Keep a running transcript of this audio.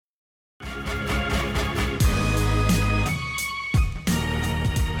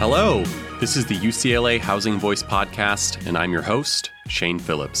Hello, this is the UCLA Housing Voice podcast, and I'm your host, Shane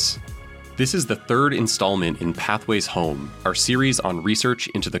Phillips. This is the third installment in Pathways Home, our series on research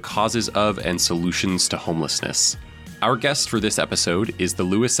into the causes of and solutions to homelessness. Our guest for this episode is the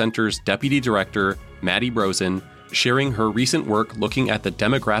Lewis Center's Deputy Director, Madeline Brozen, sharing her recent work looking at the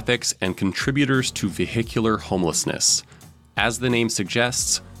demographics and contributors to vehicular homelessness. As the name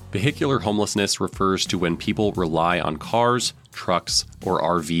suggests, vehicular homelessness refers to when people rely on cars, trucks, or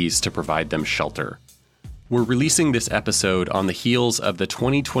RVs to provide them shelter. We're releasing this episode on the heels of the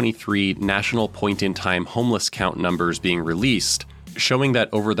 2023 National Point-in-Time Homeless Count numbers being released, showing that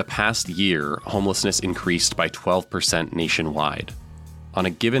over the past year, homelessness increased by 12% nationwide. On a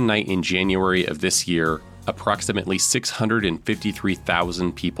given night in January of this year, approximately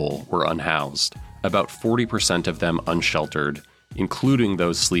 653,000 people were unhoused, about 40% of them unsheltered, including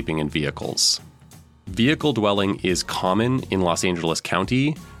those sleeping in vehicles. Vehicle dwelling is common in Los Angeles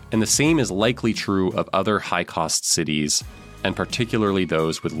County, and the same is likely true of other high-cost cities, and particularly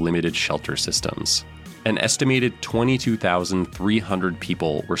those with limited shelter systems. An estimated 22,300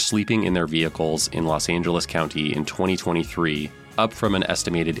 people were sleeping in their vehicles in Los Angeles County in 2023, up from an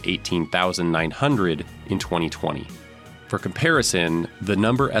estimated 18,900 in 2020. For comparison, the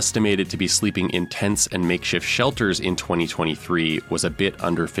number estimated to be sleeping in tents and makeshift shelters in 2023 was a bit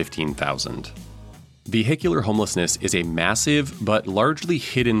under 15,000. Vehicular homelessness is a massive but largely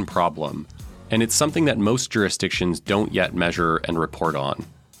hidden problem, and it's something that most jurisdictions don't yet measure and report on.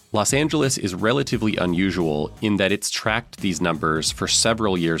 Los Angeles is relatively unusual in that it's tracked these numbers for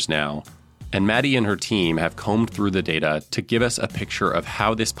several years now, and Maddie and her team have combed through the data to give us a picture of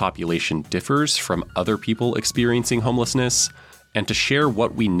how this population differs from other people experiencing homelessness, and to share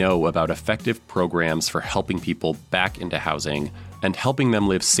what we know about effective programs for helping people back into housing and helping them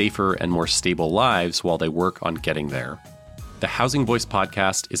live safer and more stable lives while they work on getting there. The Housing Voice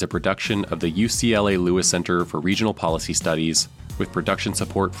podcast is a production of the UCLA Lewis Center for Regional Policy Studies, with production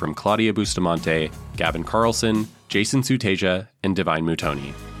support from Claudia Bustamante, Gavin Carlson, Jason Suteja, and Divine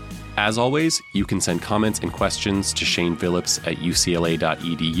Mutoni. As always, you can send comments and questions to Shane Phillips at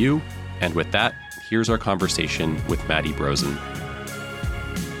ucla.edu. And with that, here's our conversation with Madeline Brozen.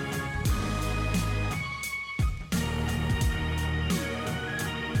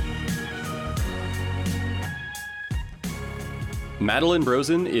 Madeline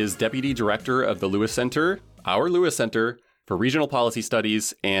Brozen is Deputy Director of the Lewis Center, our Lewis Center, for Regional Policy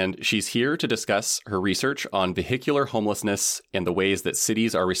Studies, and she's here to discuss her research on vehicular homelessness and the ways that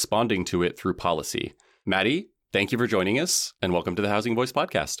cities are responding to it through policy. Maddie, thank you for joining us, and welcome to the Housing Voice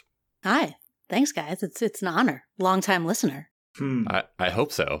podcast. Hi. Thanks, guys. It's an honor. Longtime listener. I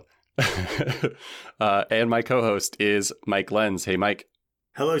hope so. And my co-host is Mike Lenz. Hey, Mike.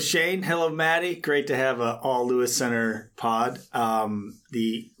 Hello, Shane. Hello, Maddie. Great to have an all Lewis Center pod.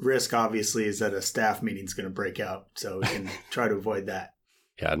 The risk, obviously, is that a staff meeting is going to break out, so we can try to avoid that.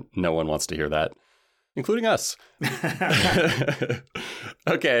 Yeah, no one wants to hear that, including us.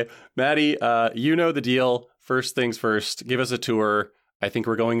 Okay, Maddie, you know the deal. First things first, give us a tour. I think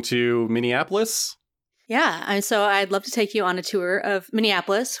we're going to Minneapolis. Yeah, and so I'd love to take you on a tour of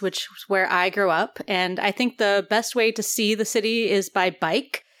Minneapolis, which is where I grew up. And I think the best way to see the city is by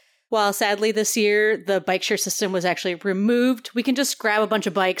bike. While sadly this year, the bike share system was actually removed, we can just grab a bunch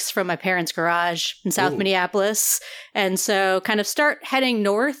of bikes from my parents' garage in South Minneapolis. And so kind of start heading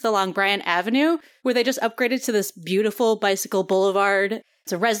north along Bryant Avenue, where they just upgraded to this beautiful bicycle boulevard.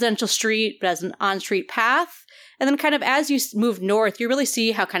 It's a residential street, but has an on-street path. And then kind of as you move north, you really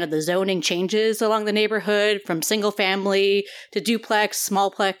see how kind of the zoning changes along the neighborhood from single family to duplex,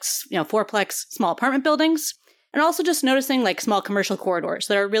 smallplex, fourplex, small apartment buildings. And also just noticing like small commercial corridors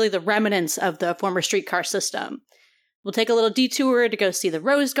that are really the remnants of the former streetcar system. We'll take a little detour to go see the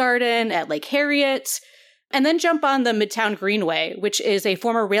Rose Garden at Lake Harriet, and then jump on the Midtown Greenway, which is a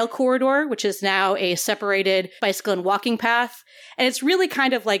former rail corridor, which is now a separated bicycle and walking path. And it's really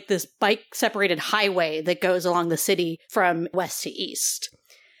kind of like this bike-separated highway that goes along the city from west to east.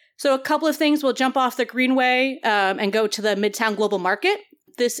 So a couple of things, we'll jump off the Greenway and go to the Midtown Global Market.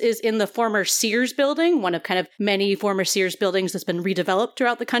 This is in the former Sears building, one of kind of many former Sears buildings that's been redeveloped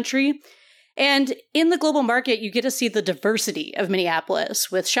throughout the country. And in the global market, you get to see the diversity of Minneapolis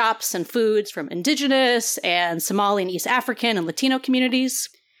with shops and foods from indigenous and Somali and East African and Latino communities.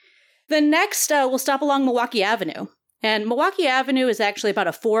 Then next, we'll stop along Milwaukee Avenue. And Milwaukee Avenue is actually about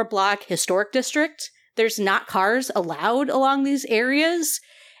a 4-block historic district. There's not cars allowed along these areas.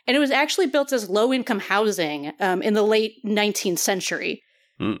 And it was actually built as low-income housing in the late 19th century.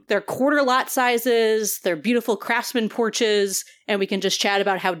 They're quarter lot sizes, they're beautiful craftsman porches, and we can just chat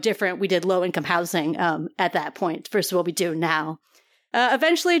about how different we did low-income housing at that point versus what we do now.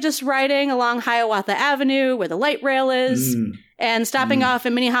 Eventually just riding along Hiawatha Avenue where the light rail is and stopping off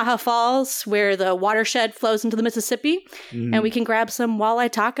in Minnehaha Falls where the watershed flows into the Mississippi. And we can grab some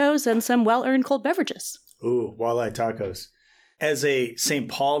walleye tacos and some well-earned cold beverages. Ooh, walleye tacos. As a St.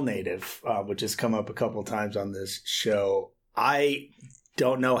 Paul native, which has come up a couple times on this show, I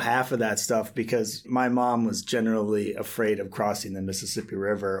don't know half of that stuff because my mom was generally afraid of crossing the Mississippi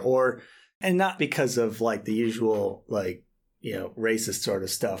River, and not because of like the usual like, you know, racist sort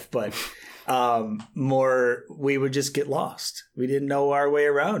of stuff, but more we would just get lost. We didn't know our way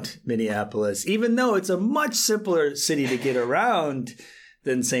around Minneapolis, even though it's a much simpler city to get around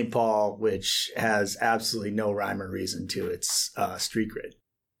than St. Paul, which has absolutely no rhyme or reason to its street grid.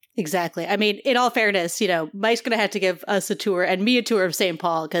 Exactly. I mean, in all fairness, you know, Mike's going to have to give us a tour and me a tour of St.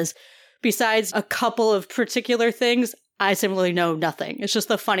 Paul because besides a couple of particular things, I similarly know nothing. It's just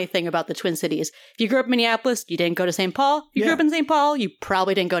the funny thing about the Twin Cities. If you grew up in Minneapolis, you didn't go to St. Paul. You grew up in St. Paul, you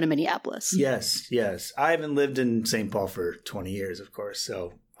probably didn't go to Minneapolis. Yes. I haven't lived in St. Paul for 20 years, of course,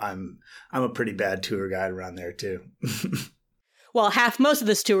 so I'm a pretty bad tour guide around there too. Well, most of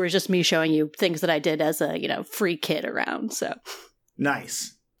this tour is just me showing you things that I did as a, you know, free kid around. So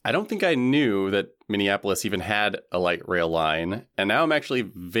nice. I don't think I knew that Minneapolis even had a light rail line. And now I'm actually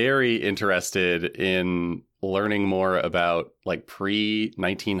very interested in learning more about like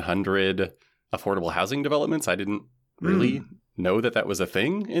pre-1900 affordable housing developments. I didn't really know that was a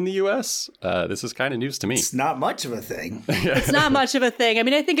thing in the U.S. This is kind of news to me. It's not much of a thing. It's not much of a thing. I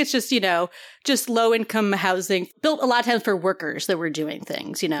mean, I think it's just, you know, just low-income housing built a lot of times for workers that were doing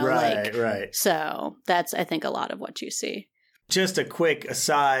things, you know. Right. So that's, I think, a lot of what you see. Just a quick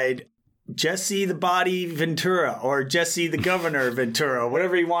aside, Jesse the Body Ventura, or Jesse the Governor Ventura,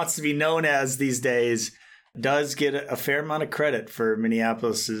 whatever he wants to be known as these days, does get a fair amount of credit for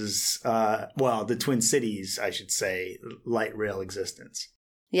Minneapolis's, the Twin Cities, I should say, light rail existence.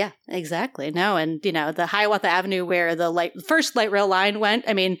 Yeah, exactly. No, and, you know, the Hiawatha Avenue where the first light rail line went,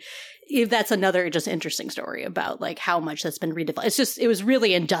 I mean, that's another just interesting story about like how much that's been redeveloped. It was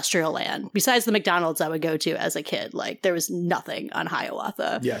really industrial land. Besides the McDonald's I would go to as a kid, like there was nothing on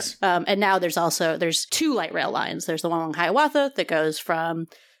Hiawatha. Yes. And now there's two light rail lines. There's the one on Hiawatha that goes from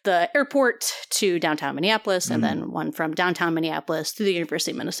the airport to downtown Minneapolis, and then one from downtown Minneapolis to the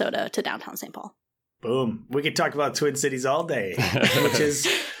University of Minnesota to downtown St. Paul. Boom. We could talk about Twin Cities all day, which is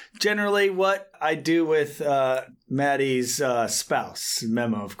generally what I do with Maddie's spouse,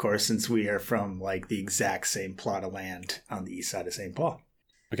 Memo, of course, since we are from like the exact same plot of land on the east side of St. Paul.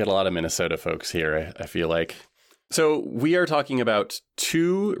 We got a lot of Minnesota folks here, I feel like. So we are talking about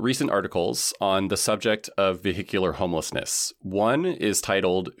two recent articles on the subject of vehicular homelessness. One is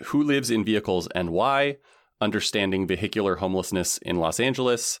titled, Who Lives in Vehicles and Why? Understanding Vehicular Homelessness in Los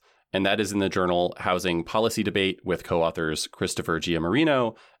Angeles. And that is in the journal Housing Policy Debate with co-authors Christopher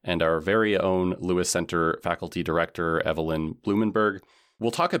Giamarino and our very own Lewis Center faculty director, Evelyn Blumenberg.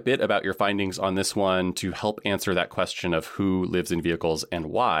 We'll talk a bit about your findings on this one to help answer that question of who lives in vehicles and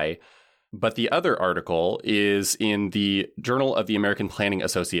why. But the other article is in the Journal of the American Planning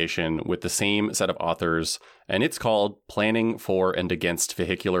Association with the same set of authors, and it's called Planning for and Against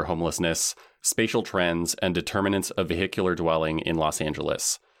Vehicular Homelessness, Spatial Trends and Determinants of Vehicular Dwelling in Los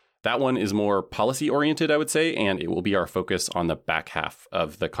Angeles. That one is more policy-oriented, I would say, and it will be our focus on the back half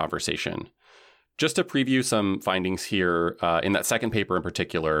of the conversation. Just to preview some findings here, in that second paper in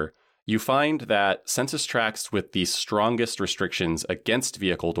particular, you find that census tracts with the strongest restrictions against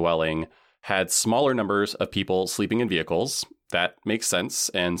vehicle dwelling had smaller numbers of people sleeping in vehicles. That makes sense,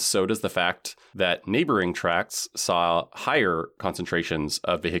 and so does the fact that neighboring tracts saw higher concentrations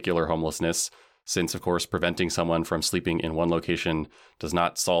of vehicular homelessness, since, of course, preventing someone from sleeping in one location does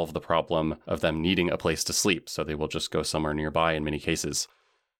not solve the problem of them needing a place to sleep, so they will just go somewhere nearby in many cases.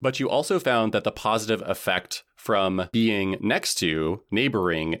 But you also found that the positive effect from being next to,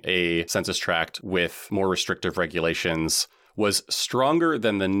 neighboring a census tract with more restrictive regulations was stronger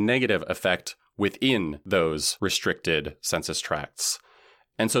than the negative effect within those restricted census tracts.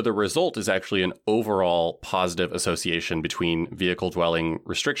 And so the result is actually an overall positive association between vehicle dwelling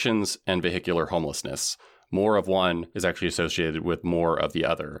restrictions and vehicular homelessness. More of one is actually associated with more of the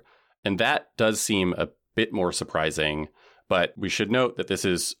other. And that does seem a bit more surprising, but we should note that this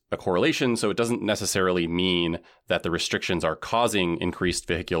is a correlation, so it doesn't necessarily mean that the restrictions are causing increased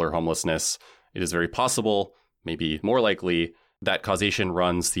vehicular homelessness. It is very possible, maybe more likely, that causation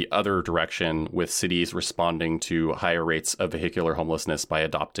runs the other direction, with cities responding to higher rates of vehicular homelessness by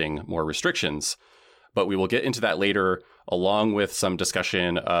adopting more restrictions. But we will get into that later, along with some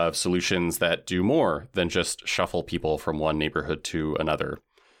discussion of solutions that do more than just shuffle people from one neighborhood to another.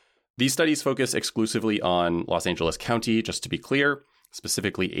 These studies focus exclusively on Los Angeles County, just to be clear.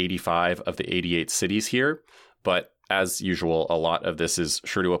 specifically 85 of the 88 cities here. But as usual, a lot of this is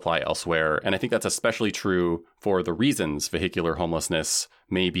sure to apply elsewhere. And I think that's especially true for the reasons vehicular homelessness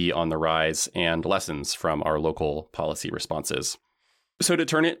may be on the rise and lessons from our local policy responses. So to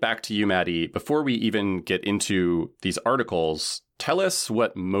turn it back to you, Maddie, before we even get into these articles, tell us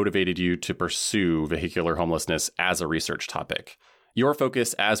what motivated you to pursue vehicular homelessness as a research topic. Your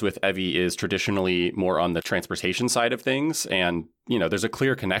focus, as with Evie, is traditionally more on the transportation side of things. And, there's a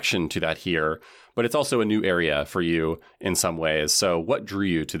clear connection to that here, but it's also a new area for you in some ways. So what drew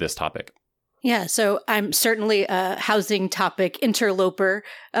you to this topic? Yeah, so I'm certainly a housing topic interloper,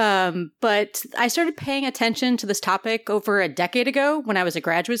 but I started paying attention to this topic over a decade ago when I was a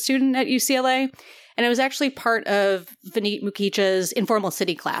graduate student at UCLA. And it was actually part of Vineet Mukheja's informal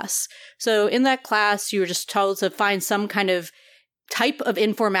city class. So in that class, you were just told to find some kind of type of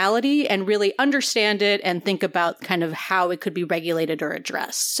informality and really understand it and think about kind of how it could be regulated or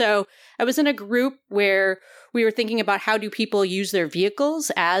addressed. So I was in a group where we were thinking about how do people use their vehicles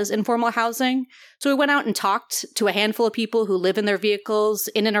as informal housing. So we went out and talked to a handful of people who live in their vehicles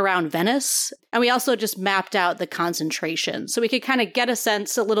in and around Venice. And we also just mapped out the concentration. So we could kind of get a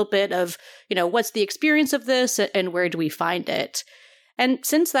sense a little bit of, what's the experience of this and where do we find it? And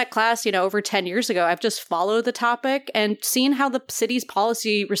since that class, over 10 years ago, I've just followed the topic and seen how the city's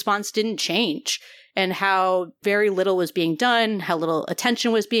policy response didn't change and how very little was being done, how little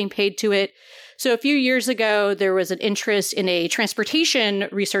attention was being paid to it. So a few years ago, there was an interest in a transportation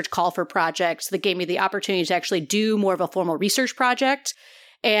research call for projects that gave me the opportunity to actually do more of a formal research project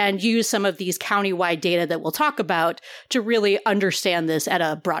and use some of these countywide data that we'll talk about to really understand this at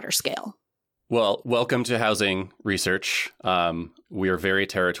a broader scale. Well, welcome to housing research. We are very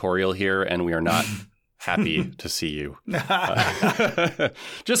territorial here, and we are not happy to see you.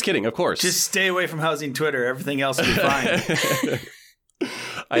 Just kidding, of course. Just stay away from housing Twitter. Everything else will be fine.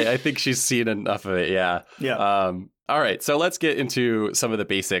 I think she's seen enough of it, yeah. Yeah. All right, so let's get into some of the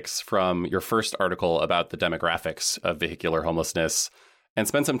basics from your first article about the demographics of vehicular homelessness and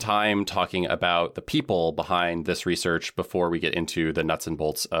spend some time talking about the people behind this research before we get into the nuts and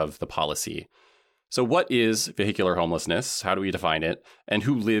bolts of the policy. So what is vehicular homelessness? How do we define it? And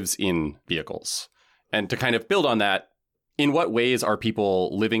who lives in vehicles? And to kind of build on that, in what ways are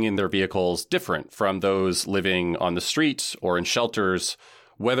people living in their vehicles different from those living on the street or in shelters,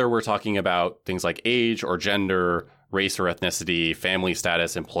 whether we're talking about things like age or gender, race or ethnicity, family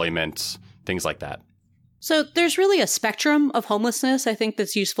status, employment, things like that? So there's really a spectrum of homelessness, I think,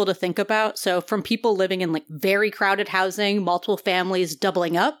 that's useful to think about. So from people living in very crowded housing, multiple families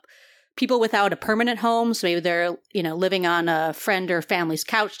doubling up, people without a permanent home, so maybe they're, living on a friend or family's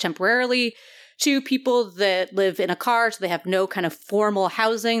couch temporarily, to people that live in a car, so they have no kind of formal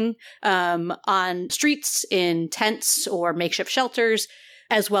housing on streets, in tents or makeshift shelters,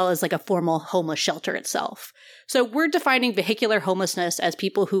 as well as a formal homeless shelter itself. So we're defining vehicular homelessness as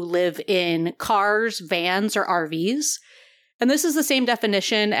people who live in cars, vans, or RVs. And this is the same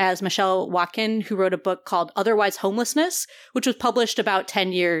definition as Michelle Watkin, who wrote a book called Otherwise Homelessness, which was published about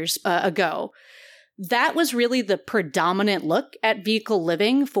 10 years ago. That was really the predominant look at vehicle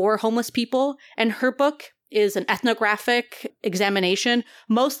living for homeless people. And her book is an ethnographic examination,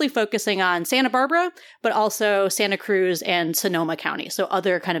 mostly focusing on Santa Barbara, but also Santa Cruz and Sonoma County, so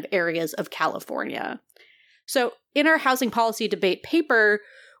other kind of areas of California. So in our housing policy debate paper,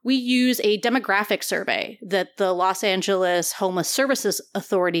 we use a demographic survey that the Los Angeles Homeless Services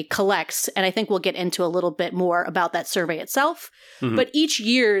Authority collects. And I think we'll get into a little bit more about that survey itself. Mm-hmm. But each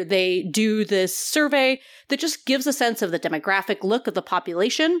year they do this survey that just gives a sense of the demographic look of the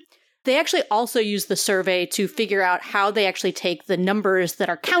population. They actually also use the survey to figure out how they actually take the numbers that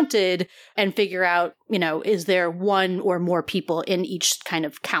are counted and figure out, is there one or more people in each kind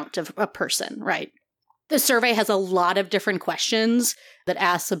of count of a person, right? The survey has a lot of different questions that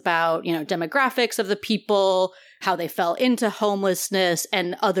asks about, demographics of the people, how they fell into homelessness,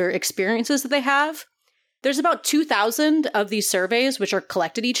 and other experiences that they have. There's about 2,000 of these surveys, which are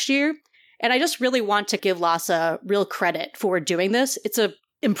collected each year. And I just really want to give LAHSA real credit for doing this. It's a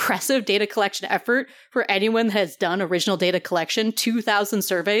impressive data collection effort for anyone that has done original data collection. 2,000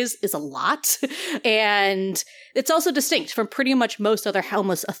 surveys is a lot. And it's also distinct from pretty much most other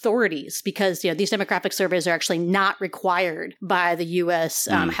homeless authorities because, these demographic surveys are actually not required by the U.S.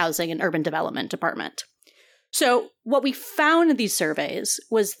 Housing and Urban Development Department. So what we found in these surveys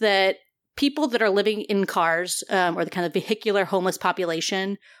was that people that are living in cars or the kind of vehicular homeless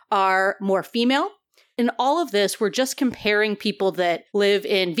population are more female. In all of this, we're just comparing people that live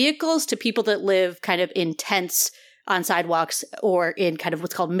in vehicles to people that live kind of in tents on sidewalks or in kind of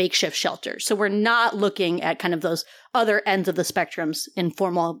what's called makeshift shelters. So we're not looking at kind of those other ends of the spectrums in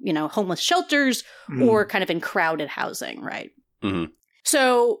formal, homeless shelters or kind of in crowded housing, right? Mm-hmm.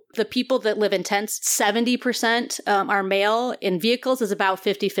 So the people that live in tents, 70% are male. In vehicles is about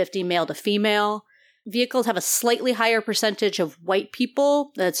 50-50 male to female. Vehicles have a slightly higher percentage of white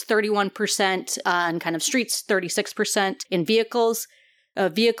people. That's 31% on kind of streets, 36% in vehicles.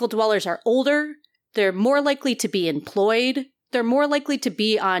 Vehicle dwellers are older. They're more likely to be employed. They're more likely to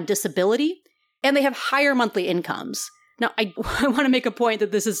be on disability. And they have higher monthly incomes. Now, I want to make a point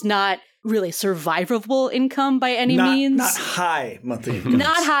that this is not really survivable income by any means. Not high monthly income.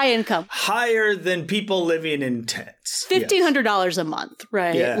 Not high income. Higher than people living in tents. $1,500 a month,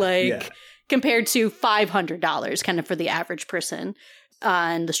 right? Compared to $500 kind of for the average person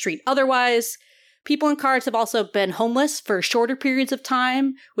on the street. Otherwise, people in cars have also been homeless for shorter periods of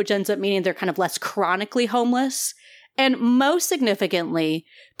time, which ends up meaning they're kind of less chronically homeless. And most significantly,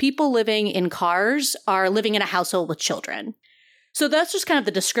 people living in cars are living in a household with children. So that's just kind of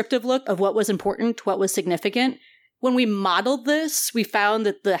the descriptive look of what was important, what was significant. When we modeled this, we found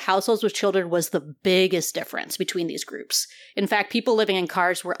that the households with children was the biggest difference between these groups. In fact, people living in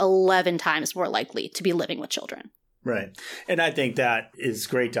cars were 11 times more likely to be living with children. Right. And I think that is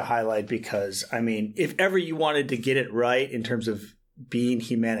great to highlight because, if ever you wanted to get it right in terms of being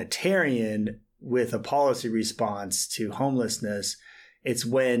humanitarian with a policy response to homelessness, it's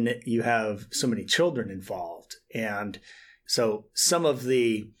when you have so many children involved. And so some of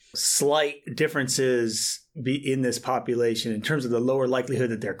the slight differences in this population in terms of the lower likelihood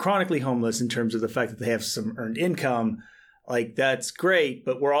that they're chronically homeless, in terms of the fact that they have some earned income, that's great.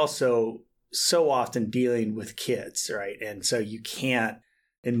 But we're also so often dealing with kids, right? And so you can't,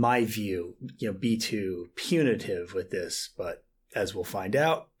 in my view, be too punitive with this. But as we'll find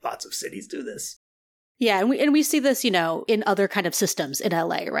out, lots of cities do this. Yeah, and we see this, in other kind of systems in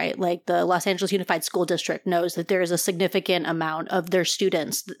LA, right? Like the Los Angeles Unified School District knows that there is a significant amount of their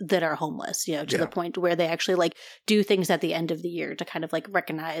students that are homeless, to the point where they actually do things at the end of the year to kind of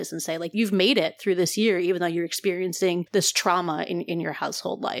recognize and say, you've made it through this year, even though you're experiencing this trauma in your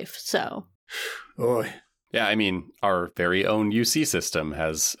household life. So, yeah, our very own UC system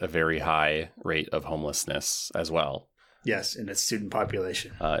has a very high rate of homelessness as well. Yes, in its student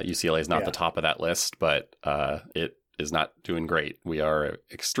population. UCLA is not the top of that list, but it is not doing great. We are an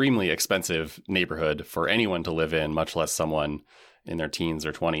extremely expensive neighborhood for anyone to live in, much less someone in their teens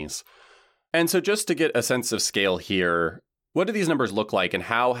or 20s. And so just to get a sense of scale here, what do these numbers look like and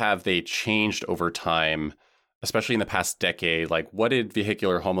how have they changed over time, especially in the past decade? What did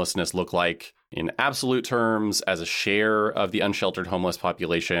vehicular homelessness look like in absolute terms as a share of the unsheltered homeless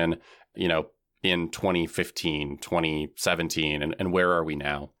population, in 2015, 2017, and where are we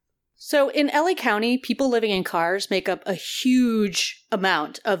now? So in LA County, people living in cars make up a huge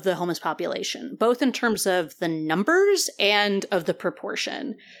amount of the homeless population, both in terms of the numbers and of the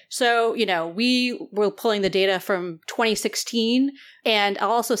proportion. So, we were pulling the data from 2016, and I'll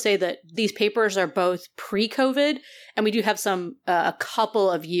also say that these papers are both pre-COVID, and we do have a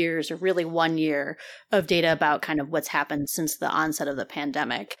couple of years, or really 1 year, of data about kind of what's happened since the onset of the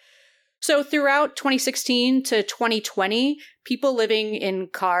pandemic. So throughout 2016 to 2020, people living in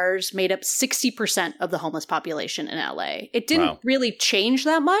cars made up 60% of the homeless population in LA. It didn't really change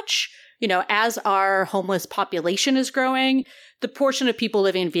that much. As our homeless population is growing, the portion of people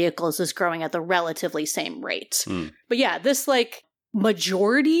living in vehicles is growing at the relatively same rate. But yeah, this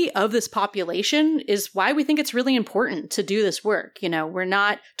majority of this population is why we think it's really important to do this work. We're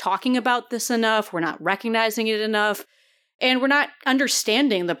not talking about this enough. We're not recognizing it enough. And we're not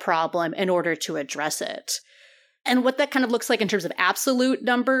understanding the problem in order to address it. And what that kind of looks like in terms of absolute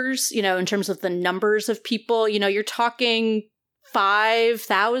numbers, in terms of the numbers of people, you're talking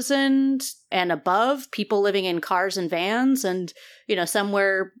 5,000 and above people living in cars and vans, and,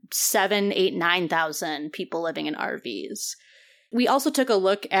 somewhere 7,000, 8,000, 9,000 people living in RVs. We also took a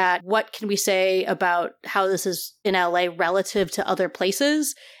look at what can we say about how this is in LA relative to other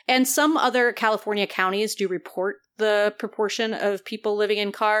places. And some other California counties do report the proportion of people living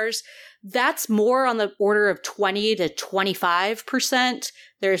in cars. That's more on the order of 20 to 25%.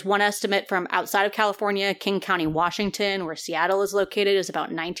 There's one estimate from outside of California, King County, Washington, where Seattle is located, is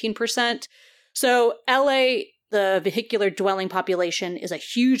about 19%. So LA, the vehicular dwelling population, is a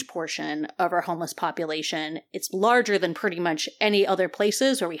huge portion of our homeless population. It's larger than pretty much any other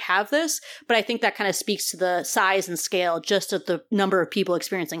places where we have this, but I think that kind of speaks to the size and scale just of the number of people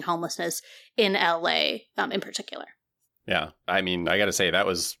experiencing homelessness in LA in particular. Yeah, I got to say, it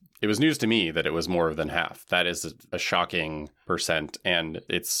was news to me that it was more than half. That is a shocking percent, and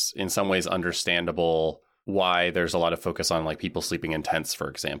it's in some ways understandable why there's a lot of focus on like people sleeping in tents, for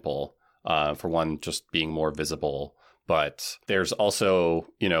example, for one, just being more visible. But there's also,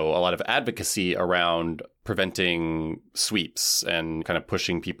 a lot of advocacy around preventing sweeps and kind of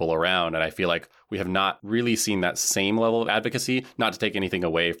pushing people around. And I feel like we have not really seen that same level of advocacy, not to take anything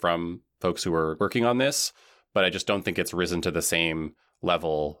away from folks who are working on this, but I just don't think it's risen to the same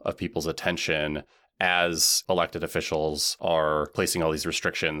level of people's attention as elected officials are placing all these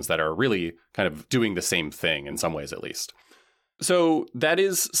restrictions that are really kind of doing the same thing in some ways, at least. So that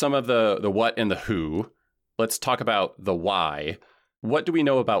is some of the what and the who. Let's talk about the why. What do we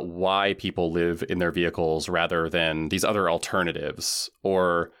know about why people live in their vehicles rather than these other alternatives?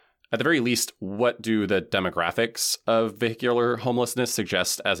 Or at the very least, what do the demographics of vehicular homelessness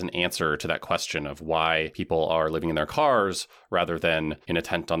suggest as an answer to that question of why people are living in their cars rather than in a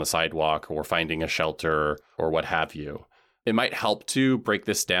tent on the sidewalk or finding a shelter or what have you? It might help to break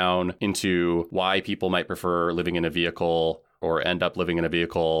this down into why people might prefer living in a vehicle or end up living in a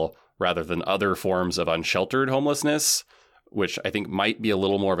vehicle rather than other forms of unsheltered homelessness, which I think might be a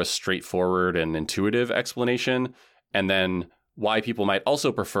little more of a straightforward and intuitive explanation. And then why people might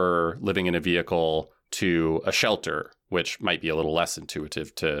also prefer living in a vehicle to a shelter, which might be a little less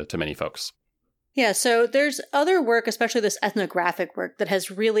intuitive to many folks. Yeah, so there's other work, especially this ethnographic work, that has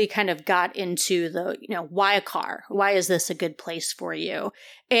really kind of got into the, why a car? Why is this a good place for you?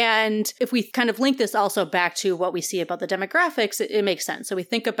 And if we kind of link this also back to what we see about the demographics, it makes sense. So we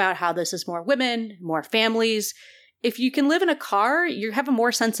think about how this is more women, more families. If you can live in a car, you have a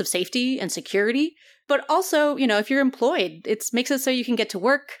more sense of safety and security. But also, if you're employed, it makes it so you can get to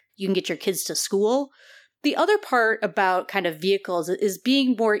work, you can get your kids to school. The other part about kind of vehicles is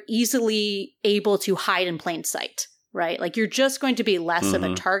being more easily able to hide in plain sight, right? Like you're just going to be less of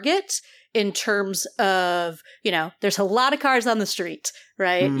a target in terms of, there's a lot of cars on the street,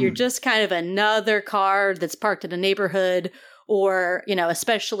 right? You're just kind of another car that's parked in a neighborhood or,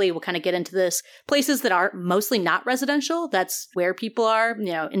 especially we'll kind of get into this, places that are mostly not residential. That's where people are,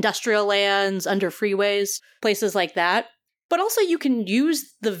 industrial lands, under freeways, places like that. But also you can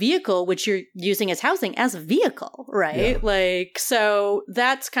use the vehicle, which you're using as housing, as a vehicle, right? Yeah. So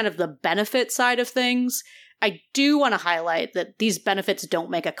that's kind of the benefit side of things. I do want to highlight that these benefits don't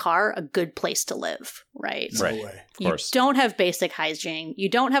make a car a good place to live, right? No way. Of course. You don't have basic hygiene. You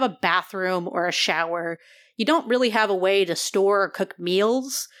don't have a bathroom or a shower. You don't really have a way to store or cook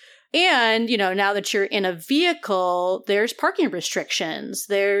meals. And, now that you're in a vehicle, there's parking restrictions.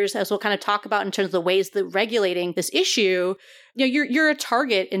 There's, as we'll kind of talk about in terms of the ways that regulating this issue, you're a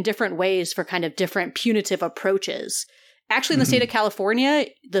target in different ways for kind of different punitive approaches. Actually, in the state of California,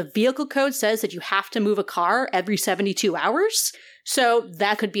 the vehicle code says that you have to move a car every 72 hours. So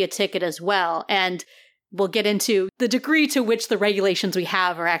that could be a ticket as well. And we'll get into the degree to which the regulations we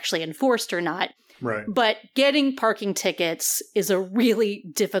have are actually enforced or not. Right. But getting parking tickets is a really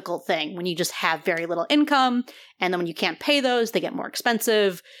difficult thing when you just have very little income. And then when you can't pay those, they get more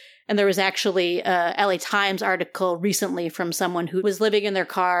expensive. And there was actually a LA Times article recently from someone who was living in their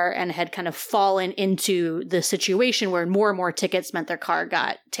car and had kind of fallen into the situation where more and more tickets meant their car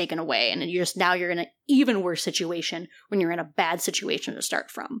got taken away. And you're in an even worse situation when you're in a bad situation to start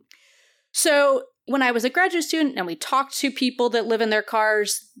from. So when I was a graduate student and we talked to people that live in their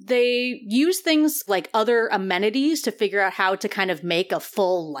cars, they use things like other amenities to figure out how to kind of make a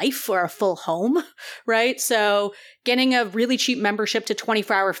full life or a full home, right? So getting a really cheap membership to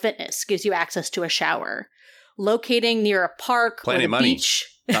 24-hour fitness gives you access to a shower. Locating near a park or the beach.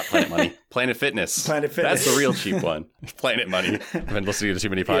 Not Planet Money. Planet Fitness. Planet Fitness. That's the real cheap one. Planet Money. I've been listening to too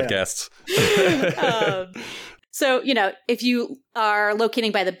many podcasts. So, if you are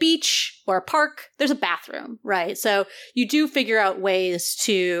locating by the beach or a park, there's a bathroom, right? So you do figure out ways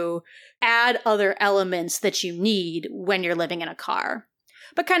to add other elements that you need when you're living in a car.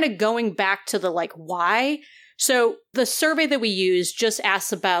 But kind of going back to the why. So the survey that we used just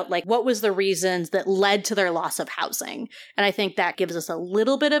asks about what was the reasons that led to their loss of housing. And I think that gives us a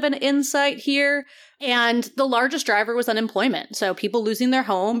little bit of an insight here. And the largest driver was unemployment. So people losing their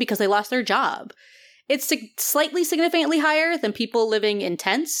home because they lost their job. It's slightly significantly higher than people living in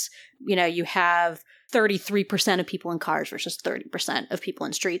tents. You have 33% of people in cars versus 30% of people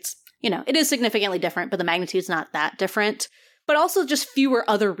in streets. It is significantly different, but the magnitude's not that different. But also just fewer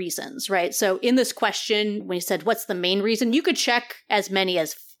other reasons, right? So in this question, when you said, what's the main reason? You could check as many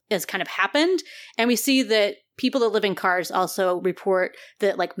as kind of happened. And we see that people that live in cars also report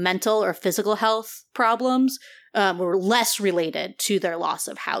that mental or physical health problems were less related to their loss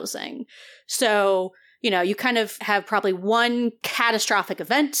of housing. So, you kind of have probably one catastrophic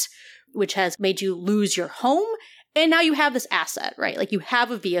event, which has made you lose your home. And now you have this asset, right? You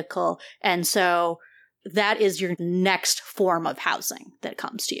have a vehicle. And so that is your next form of housing that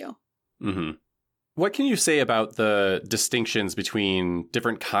comes to you. Mm-hmm. What can you say about the distinctions between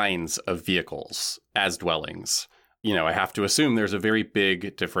different kinds of vehicles as dwellings? You know, I have to assume there's a very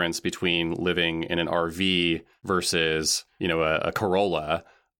big difference between living in an RV versus, you know, a Corolla,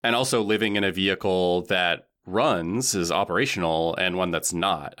 and also living in a vehicle that runs, is operational, and one that's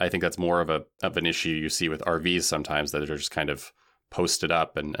not. I think that's more of an issue you see with RVs sometimes, that are just kind of posted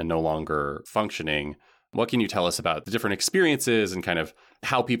up and no longer functioning. What can you tell us about the different experiences and kind of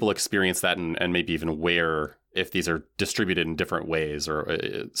how people experience that, and maybe even where, if these are distributed in different ways or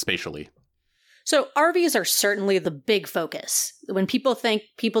spatially? So RVs are certainly the big focus. When people think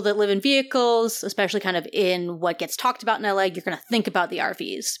people that live in vehicles, especially kind of in what gets talked about in LA, you're going to think about the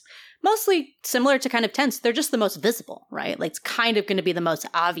RVs. Mostly similar to kind of tents. They're just the most visible, right? Like, it's kind of going to be the most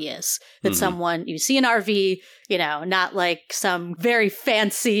obvious that someone, you see an RV, you know, not like some very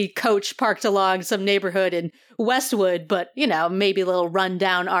fancy coach parked along some neighborhood in Westwood, but, you know, maybe a little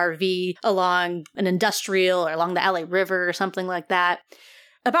rundown RV along an industrial or along the LA River or something like that.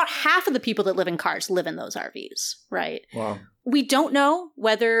 About half of the people that live in cars live in those RVs, right? Wow. We don't know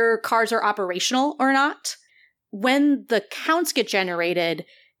whether cars are operational or not. When the counts get generated,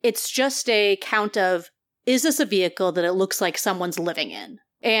 it's just a count of, is this a vehicle that it looks like someone's living in?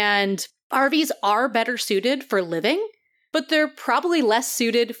 And RVs are better suited for living, but they're probably less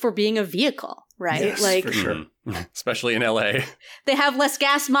suited for being a vehicle, right? Yes, like, for sure. Especially in LA. They have less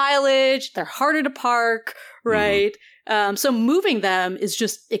gas mileage. They're harder to park, right? So moving them is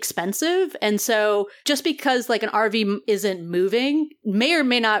just expensive. And so just because like an RV isn't moving may or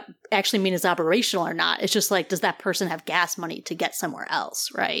may not actually mean it's operational or not. It's just like, does that person have gas money to get somewhere else,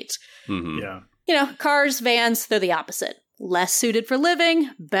 right? Mm-hmm. Yeah. You know, cars, vans, they're the opposite. Less suited for living,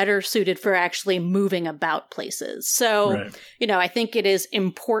 better suited for actually moving about places. So, you know, I think it is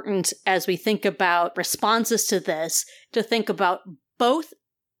important as we think about responses to this to think about both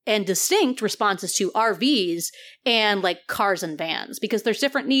and distinct responses to RVs and like cars and vans, because there's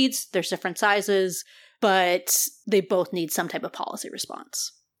different needs, there's different sizes, but they both need some type of policy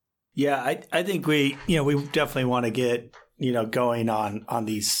response. Yeah, I think we definitely want to get, going on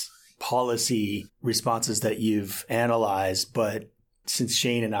these policy responses that you've analyzed. But since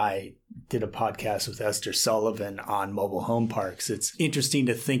Shane and I did a podcast with Esther Sullivan on mobile home parks, it's interesting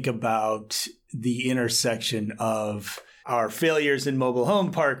to think about the intersection of our failures in mobile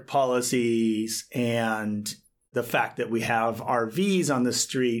home park policies and the fact that we have RVs on the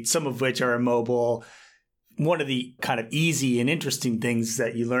street, some of which are immobile. One of the kind of easy and interesting things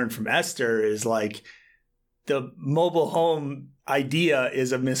that you learn from Esther is like the mobile home idea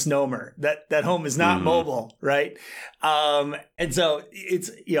is a misnomer. That home is not mobile, right? And so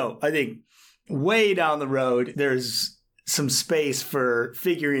it's, I think way down the road, there's some space for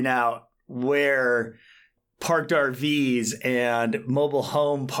figuring out where parked RVs and mobile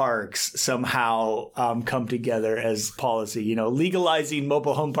home parks somehow come together as policy, legalizing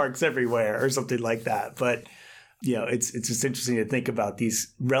mobile home parks everywhere or something like that. But, it's just interesting to think about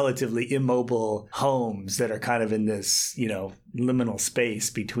these relatively immobile homes that are kind of in this, liminal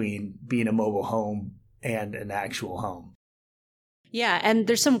space between being a mobile home and an actual home. Yeah, and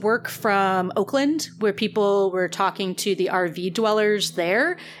there's some work from Oakland where people were talking to the RV dwellers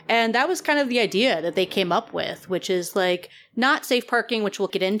there, and that was kind of the idea that they came up with, which is like not safe parking, which we'll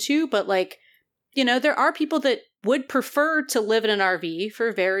get into, but like, there are people that would prefer to live in an RV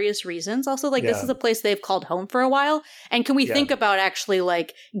for various reasons. Also, like, this is a place they've called home for a while, and can we think about actually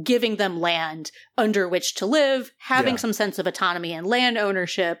like giving them land under which to live, having some sense of autonomy and land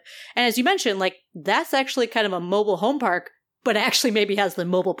ownership, and as you mentioned, like that's actually kind of a mobile home park, but actually maybe has the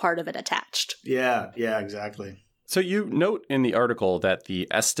mobile part of it attached. Yeah, exactly. So you note in the article that the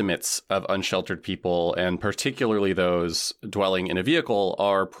estimates of unsheltered people, and particularly those dwelling in a vehicle,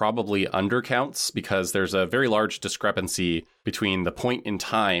 are probably undercounts because there's a very large discrepancy between the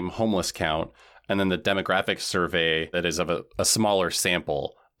point-in-time homeless count and then the demographic survey that is of a smaller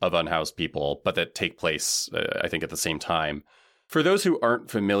sample of unhoused people, but that take place, I think, at the same time. For those who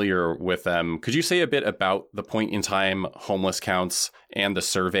aren't familiar with them, could you say a bit about the point-in-time homeless counts and the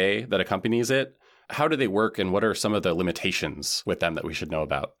survey that accompanies it? How do they work, and what are some of the limitations with them that we should know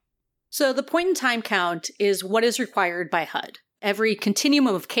about? So the point-in-time count is what is required by HUD. Every continuum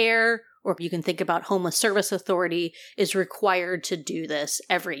of care, or you can think about Homeless Service Authority, is required to do this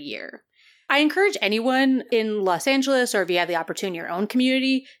every year. I encourage anyone in Los Angeles, or if you have the opportunity in your own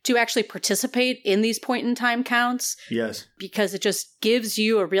community, to actually participate in these point-in-time counts. Yes. Because it just gives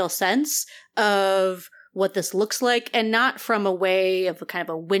you a real sense of what this looks like, and not from a way of a kind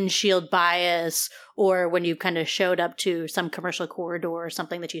of a windshield bias or when you kind of showed up to some commercial corridor or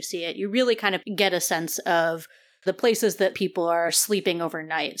something that you see it. You really kind of get a sense of the places that people are sleeping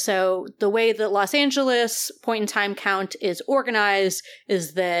overnight. So the way that Los Angeles point in time count is organized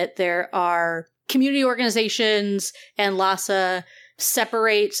is that there are community organizations, and LAHSA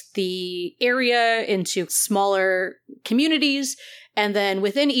separates the area into smaller communities. And then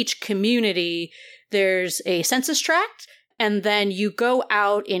within each community, there's a census tract. And then you go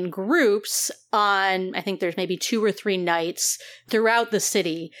out in groups on, I think there's maybe 2 or 3 nights throughout the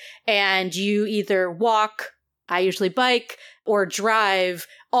city. And you either walk, I usually bike, or drive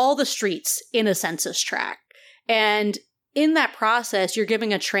all the streets in a census tract. And in that process, you're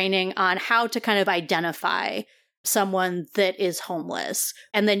giving a training on how to kind of identify someone that is homeless.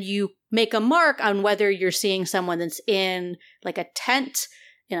 And then you make a mark on whether you're seeing someone that's in like a tent,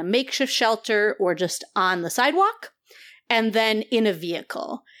 in a makeshift shelter, or just on the sidewalk, and then in a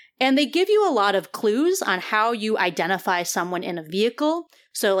vehicle. And they give you a lot of clues on how you identify someone in a vehicle.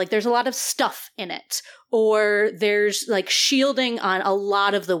 So like there's a lot of stuff in it, or there's like shielding on a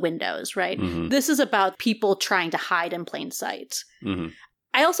lot of the windows, right? Mm-hmm. This is about people trying to hide in plain sight. Mm-hmm.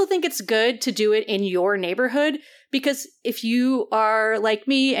 I also think it's good to do it in your neighborhood, because if you are like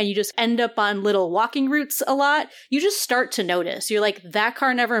me and you just end up on little walking routes a lot, you just start to notice. You're like, that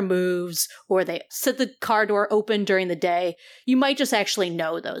car never moves, or they set the car door open during the day. You might just actually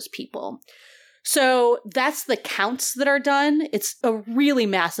know those people. So that's the counts that are done. It's a really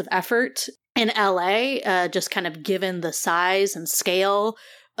massive effort in LA, just kind of given the size and scale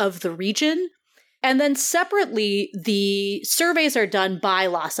of the region. And then separately, the surveys are done by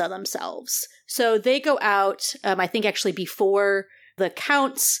LAHSA themselves. So they go out, I think actually before the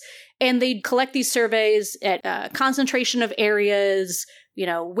counts, and they collect these surveys at a concentration of areas, you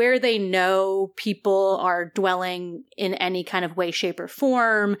know, where they know people are dwelling in any kind of way, shape, or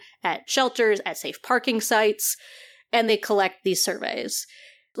form, at shelters, at safe parking sites, and they collect these surveys.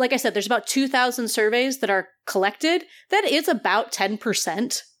 Like I said, there's about 2,000 surveys that are collected. That is about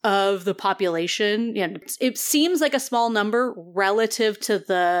 10% of the population. You know, it seems like a small number relative to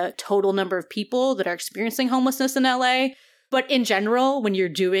the total number of people that are experiencing homelessness in LA. But in general, when you're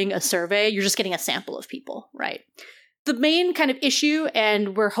doing a survey, you're just getting a sample of people, right? The main kind of issue,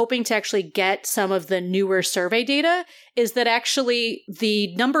 and we're hoping to actually get some of the newer survey data, is that actually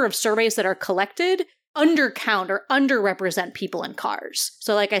the number of surveys that are collected undercount or underrepresent people in cars.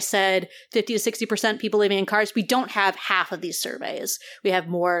 So like I said, 50 to 60% people living in cars, we don't have half of these surveys. We have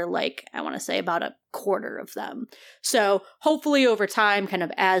more like, I want to say about a quarter of them. So hopefully over time, kind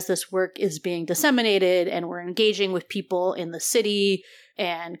of as this work is being disseminated and we're engaging with people in the city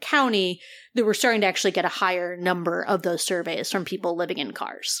and county, that we're starting to actually get a higher number of those surveys from people living in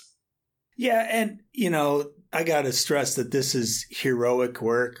cars. Yeah. And, you know, I got to stress that this is heroic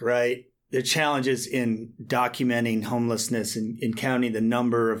work, right? The challenges in documenting homelessness and in counting the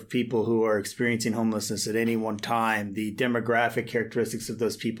number of people who are experiencing homelessness at any one time, the demographic characteristics of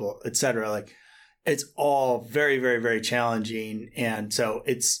those people, et cetera. Like, it's all very, very, very challenging. And so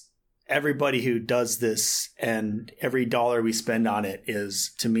it's everybody who does this, and every dollar we spend on it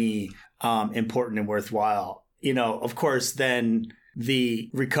is, to me, important and worthwhile. You know, of course, then the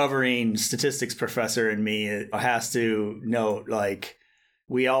recovering statistics professor in me has to note, like,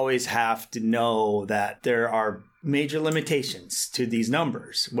 we always have to know that there are major limitations to these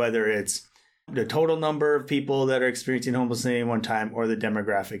numbers, whether it's the total number of people that are experiencing homelessness at any one time or the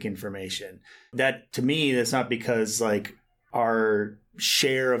demographic information. That, to me, that's not because like our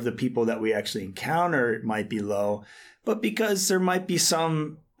share of the people that we actually encounter might be low, but because there might be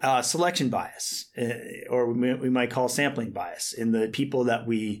some selection bias, or we might call sampling bias in the people that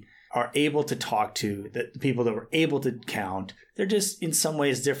we are able to talk to, that the people that we're able to count, they're just in some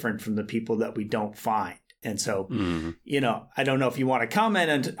ways different from the people that we don't find. And so, you know, I don't know if you want to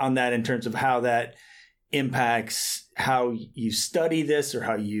comment on that in terms of how that impacts how you study this or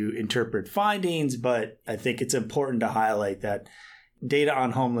how you interpret findings, but I think it's important to highlight that data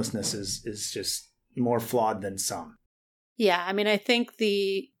on homelessness is just more flawed than some. Yeah, I mean, I think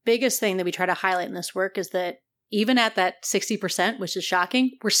the biggest thing that we try to highlight in this work is that even at that 60%, which is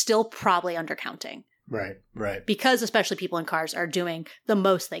shocking, we're still probably undercounting. Right, right. Because especially people in cars are doing the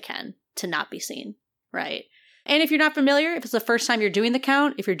most they can to not be seen, right? And if you're not familiar, if it's the first time you're doing the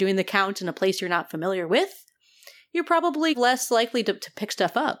count, if you're doing the count in a place you're not familiar with, you're probably less likely to pick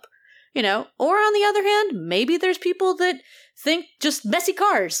stuff up, you know? Or on the other hand, maybe there's people that think just messy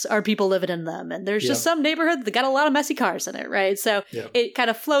cars are people living in them. And there's just some neighborhood that got a lot of messy cars in it, right? So it kind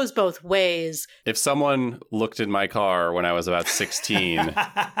of flows both ways. If someone looked in my car when I was about 16,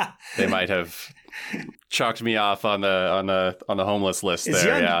 they might have chalked me off on the homeless list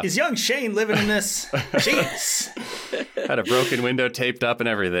there. Is young Shane living in this? Jeez. Had a broken window taped up and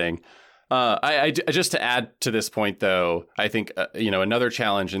everything. I just to add to this point, though, I think, another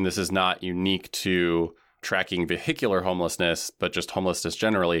challenge, and this is not unique to tracking vehicular homelessness, but just homelessness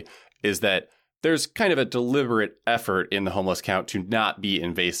generally, is that there's kind of a deliberate effort in the homeless count to not be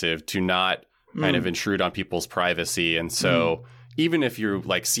invasive, to not kind of intrude on people's privacy. And so even if you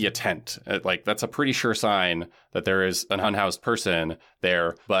see a tent, that's a pretty sure sign that there is an unhoused person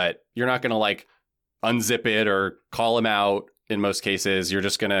there, but you're not going to unzip it or call him out. In most cases, you're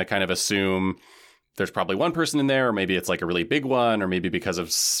just going to kind of assume there's probably one person in there, or maybe it's a really big one, or maybe because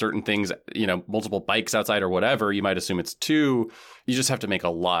of certain things, multiple bikes outside or whatever, you might assume it's two. You just have to make a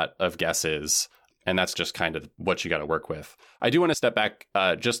lot of guesses. And that's just kind of what you got to work with. I do want to step back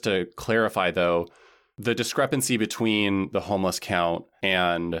just to clarify, though, the discrepancy between the homeless count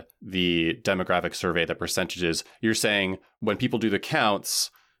and the demographic survey, the percentages. You're saying when people do the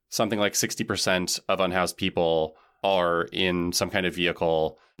counts, something like 60% of unhoused people are in some kind of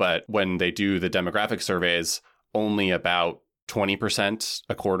vehicle, but when they do the demographic surveys, only about 20%,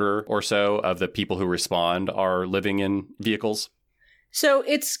 a quarter or so of the people who respond are living in vehicles. So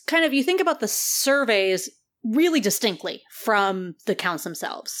it's kind of, you think about the surveys really distinctly from the counts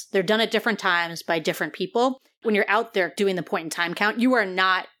themselves. They're done at different times by different people. When you're out there doing the point in time count, you are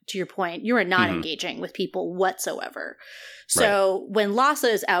not, to your point, you are not engaging with people whatsoever. So when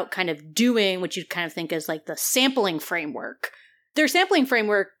LASA is out kind of doing what you kind of think is the sampling framework, their sampling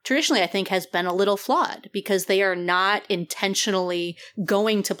framework traditionally, I think, has been a little flawed because they are not intentionally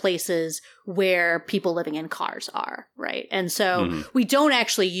going to places where people living in cars are, right? And so we don't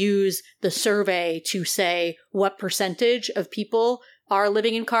actually use the survey to say what percentage of people are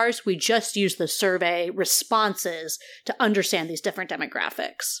living in cars. We just use the survey responses to understand these different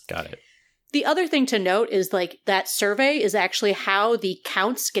demographics. Got it. The other thing to note is that survey is actually how the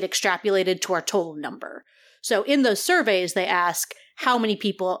counts get extrapolated to our total number. So in those surveys, they ask, how many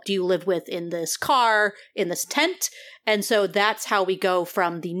people do you live with in this car, in this tent? And so that's how we go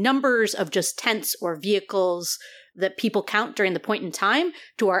from the numbers of just tents or vehicles that people count during the point in time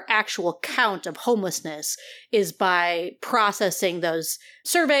to our actual count of homelessness is by processing those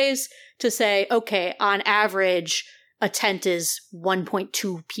surveys to say, okay, on average, a tent is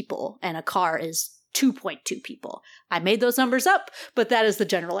 1.2 people and a car is 2.2 people. I made those numbers up, but that is the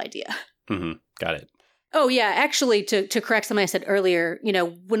general idea. Got it. Oh, yeah. Actually, to correct something I said earlier,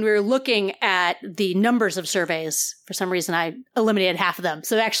 when we were looking at the numbers of surveys, for some reason I eliminated half of them.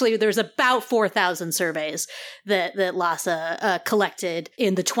 So actually, there's about 4,000 surveys that LASA collected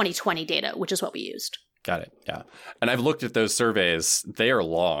in the 2020 data, which is what we used. Got it. Yeah. And I've looked at those surveys. They are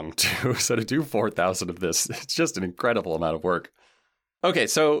long, too. So to do 4,000 of this, it's just an incredible amount of work. Okay,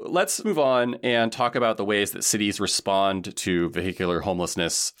 so let's move on and talk about the ways that cities respond to vehicular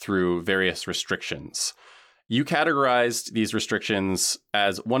homelessness through various restrictions. You categorized these restrictions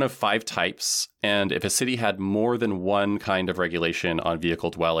as one of 5 types, and if a city had more than one kind of regulation on vehicle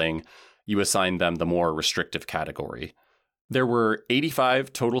dwelling, you assigned them the more restrictive category. There were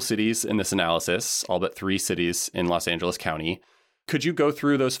 85 total cities in this analysis, all but 3 cities in Los Angeles County. Could you go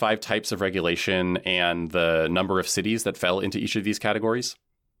through those 5 types of regulation and the number of cities that fell into each of these categories?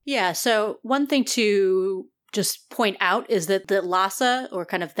 Yeah, so one thing to just point out is that the LASA, or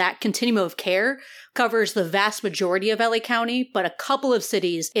kind of that continuum of care, covers the vast majority of LA County, but a couple of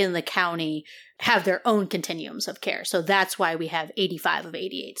cities in the county have their own continuums of care. So that's why we have 85 of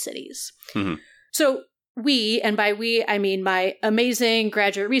 88 cities. So we, and by we, I mean my amazing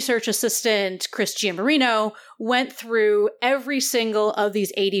graduate research assistant, Chris Giammarino, went through every single of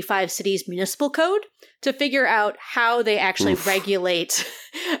these 85 cities' municipal code to figure out how they actually regulate.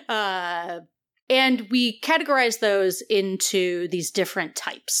 And we categorize those into these different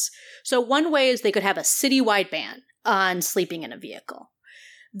types. So one way is they could have a citywide ban on sleeping in a vehicle.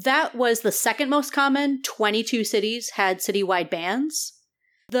 That was the second most common. 22 cities had citywide bans.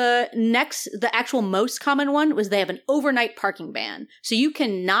 The actual most common one was they have an overnight parking ban. So you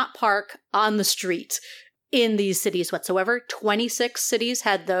cannot park on the street in these cities whatsoever. 26 cities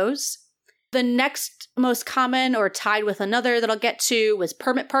had those. The next most common, or tied with another that I'll get to, was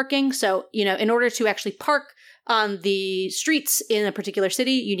permit parking. So, in order to actually park on the streets in a particular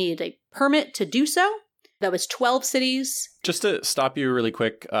city, you needed a permit to do so. That was 12 cities. Just to stop you really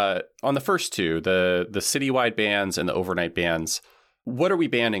quick, on the first two, the citywide bans and the overnight bans, what are we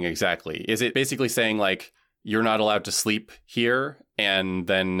banning exactly? Is it basically saying you're not allowed to sleep here, and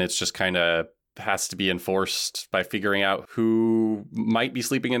then it's just kind of has to be enforced by figuring out who might be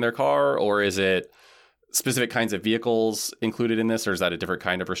sleeping in their car? Or is it specific kinds of vehicles included in this, or is that a different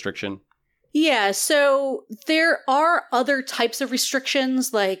kind of restriction? Yeah, so there are other types of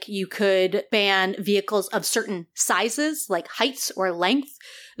restrictions, like you could ban vehicles of certain sizes, like heights or length.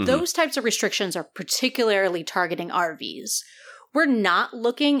 Those types of restrictions are particularly targeting RVs. We're not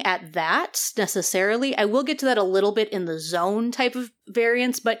looking at that necessarily. I will get to that a little bit in the zone type of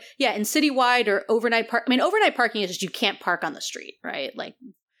variants, but yeah, in citywide or overnight overnight parking is just you can't park on the street, right? Like,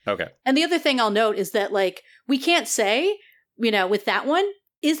 okay. And the other thing I'll note is that, like, we can't say, with that one,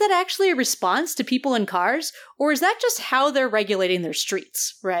 is that actually a response to people in cars, or is that just how they're regulating their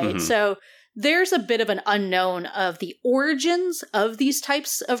streets, right? So there's a bit of an unknown of the origins of these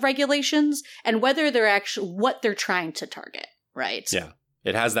types of regulations and whether they're actually what they're trying to target, right? Yeah.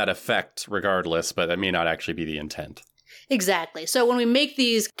 It has that effect regardless, but that may not actually be the intent. Exactly. So when we make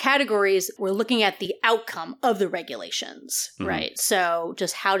these categories, we're looking at the outcome of the regulations, right? So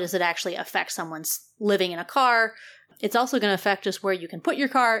just how does it actually affect someone's living in a car? It's also going to affect just where you can put your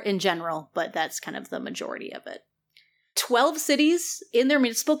car in general, but that's kind of the majority of it. 12 cities in their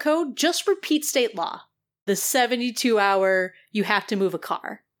municipal code just repeat state law. The 72-hour, you have to move a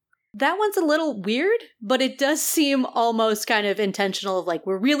car. That one's a little weird, but it does seem almost kind of intentional of like,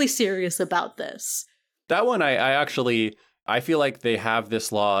 we're really serious about this. That one, I feel like they have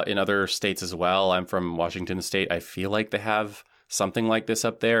this law in other states as well. I'm from Washington State. I feel like they have something like this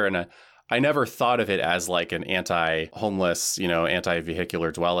up there. And I never thought of it as like an anti-homeless,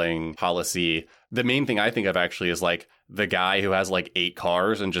 anti-vehicular dwelling policy. The main thing I think of actually is like the guy who has like 8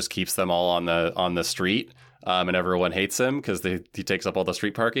 cars and just keeps them all on the street. And everyone hates him because he takes up all the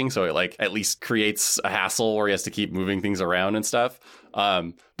street parking. So it like at least creates a hassle where he has to keep moving things around and stuff.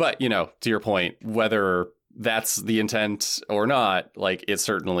 But, to your point, whether that's the intent or not, like it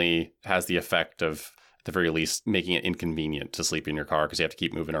certainly has the effect of, at the very least, making it inconvenient to sleep in your car because you have to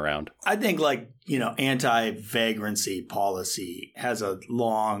keep moving around. I think anti-vagrancy policy has a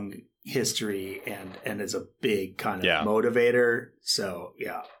long history and is a big kind of motivator. So,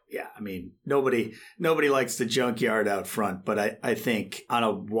 yeah. I mean, nobody likes the junkyard out front, but I think on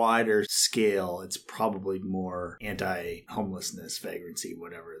a wider scale, it's probably more anti-homelessness, vagrancy,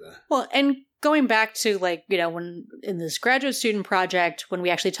 whatever Well, and going back to when in this graduate student project, when we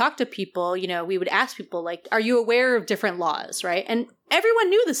actually talked to people, we would ask people like, are you aware of different laws, right? And everyone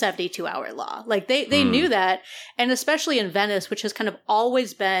knew the 72-hour law. Like they knew that. And especially in Venice, which has kind of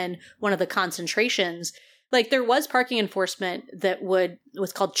always been one of the concentrations, like there was parking enforcement that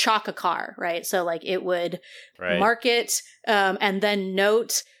was called chalk a car, right? So like it would mark it and then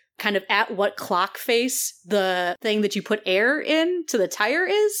note kind of at what clock face the thing that you put air in to the tire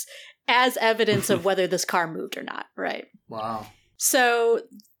is as evidence of whether this car moved or not, right? Wow. So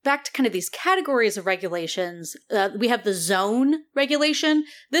back to kind of these categories of regulations, we have the zone regulation.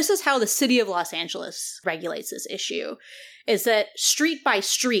 This is how the city of Los Angeles regulates this issue, is that street by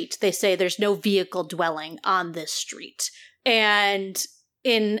street, they say there's no vehicle dwelling on this street. And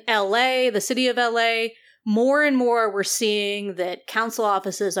in LA, the city of LA, more and more we're seeing that council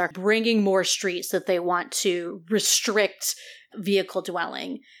offices are bringing more streets that they want to restrict vehicle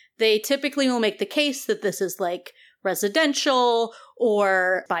dwelling. They typically will make the case that this is like residential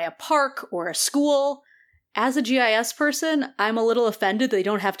or by a park or a school. As a GIS person, I'm a little offended they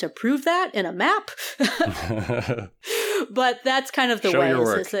don't have to prove that in a map. But that's kind of the way.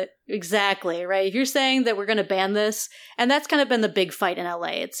 Is it? Exactly, right? If you're saying that we're going to ban this, and that's kind of been the big fight in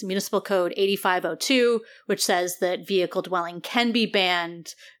LA. It's Municipal Code 8502, which says that vehicle dwelling can be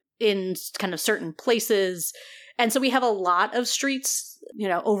banned in kind of certain places. And so we have a lot of streets,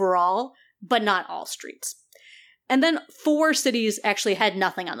 overall, but not all streets. And then 4 cities actually had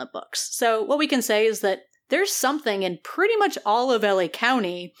nothing on the books. So what we can say is that there's something in pretty much all of LA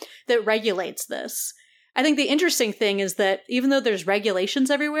County that regulates this. I think the interesting thing is that even though there's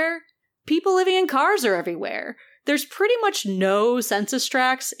regulations everywhere, people living in cars are everywhere. There's pretty much no census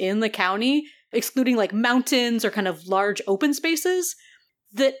tracts in the county, excluding like mountains or kind of large open spaces,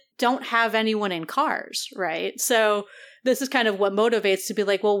 that don't have anyone in cars, right? So this is kind of what motivates to be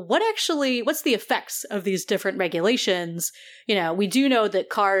like, well, what's the effects of these different regulations? We do know that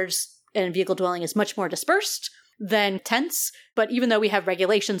cars and vehicle dwelling is much more dispersed than tents, but even though we have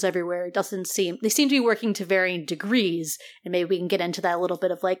regulations everywhere, they seem to be working to varying degrees. And maybe we can get into that a little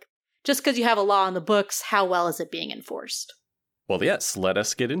bit of like, just because you have a law on the books, how well is it being enforced? Well, yes, let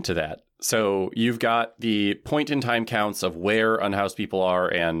us get into that. So you've got the point-in-time counts of where unhoused people are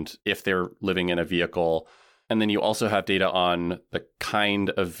and if they're living in a vehicle. And then you also have data on the kind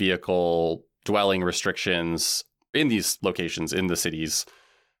of vehicle dwelling restrictions in these locations, in the cities.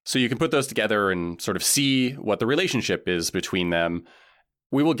 So you can put those together and sort of see what the relationship is between them.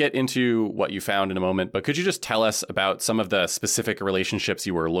 We will get into what you found in a moment, but could you just tell us about some of the specific relationships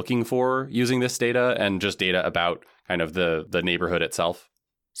you were looking for using this data and just data about kind of the neighborhood itself?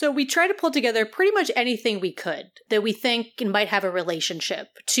 So we try to pull together pretty much anything we could that we think might have a relationship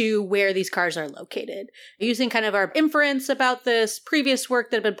to where these cars are located, using kind of our inference about this previous work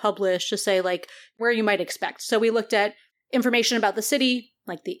that had been published to say like where you might expect. So we looked at information about the city,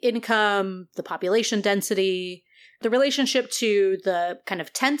 like the income, the population density, the relationship to the kind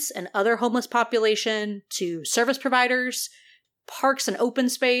of tents and other homeless population, to service providers, parks and open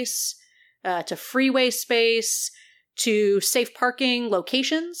space, to freeway space, to safe parking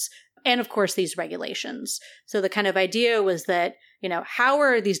locations, and of course these regulations. So the kind of idea was that, how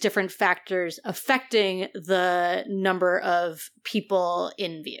are these different factors affecting the number of people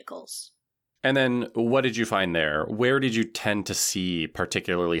in vehicles? And then what did you find there? Where did you tend to see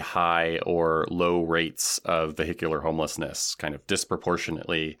particularly high or low rates of vehicular homelessness, kind of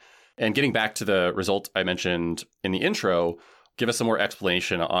disproportionately? And getting back to the result I mentioned in the intro, give us some more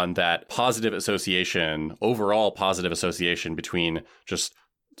explanation on that positive association, overall positive association between just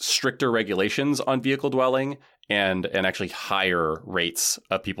stricter regulations on vehicle dwelling and actually higher rates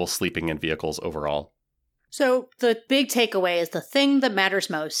of people sleeping in vehicles overall. So the big takeaway is the thing that matters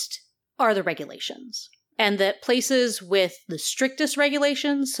most are the regulations. And that places with the strictest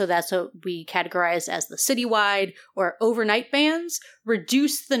regulations, so that's what we categorize as the citywide or overnight bans,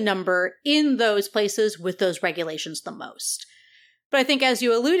 reduce the number in those places with those regulations the most. But I think as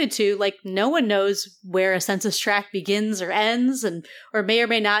you alluded to, like no one knows where a census tract begins or ends, or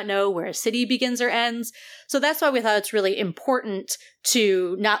may not know where a city begins or ends. So that's why we thought it's really important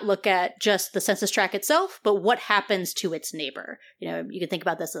to not look at just the census tract itself, but what happens to its neighbor. You can think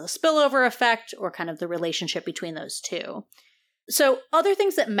about this as a spillover effect or kind of the relationship between those two. So other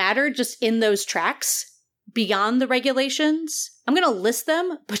things that matter just in those tracts beyond the regulations, I'm going to list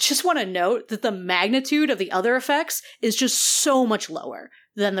them, but just want to note that the magnitude of the other effects is just so much lower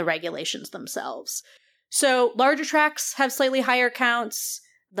than the regulations themselves. So larger tracts have slightly higher counts.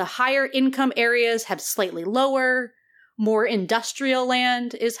 The higher income areas have slightly lower. More industrial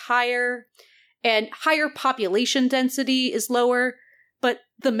land is higher. And higher population density is lower. But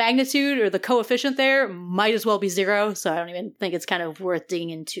the magnitude or the coefficient there might as well be zero. So I don't even think it's kind of worth digging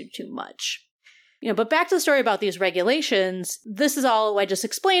into too much. But back to the story about these regulations, this is all I just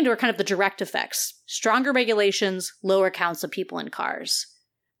explained are kind of the direct effects. Stronger regulations, lower counts of people in cars.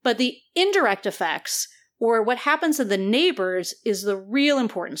 But the indirect effects, or what happens to the neighbors, is the real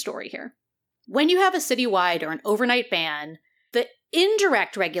important story here. When you have a citywide or an overnight ban, the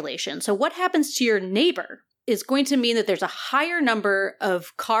indirect regulation, so what happens to your neighbor, is going to mean that there's a higher number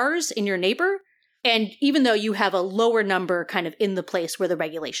of cars in your neighbor, and even though you have a lower number kind of in the place where the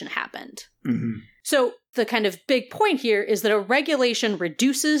regulation happened. Mm-hmm. So the kind of big point here is that a regulation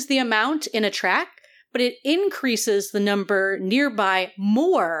reduces the amount in a tract, but it increases the number nearby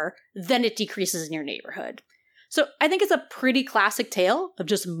more than it decreases in your neighborhood. So I think it's a pretty classic tale of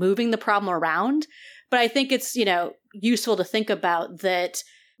just moving the problem around. But I think it's, useful to think about that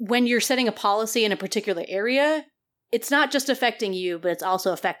when you're setting a policy in a particular area, it's not just affecting you, but it's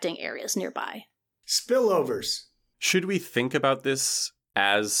also affecting areas nearby. Spillovers. Should we think about this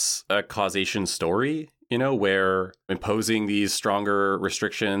as a causation story, where imposing these stronger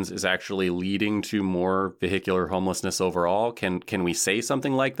restrictions is actually leading to more vehicular homelessness overall? Can we say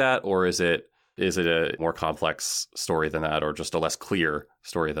something like that? Or is it a more complex story than that, or just a less clear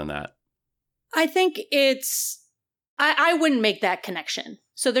story than that? I think I wouldn't make that connection.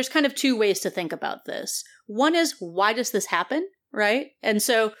 So there's kind of two ways to think about this. One is, why does this happen, right? And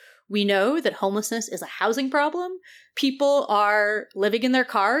so we know that homelessness is a housing problem. People are living in their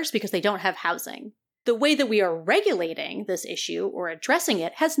cars because they don't have housing. The way that we are regulating this issue or addressing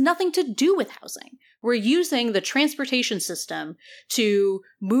it has nothing to do with housing. We're using the transportation system to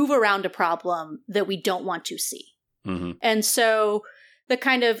move around a problem that we don't want to see. Mm-hmm. And so the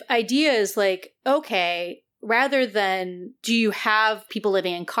kind of idea is like, okay, rather than do you have people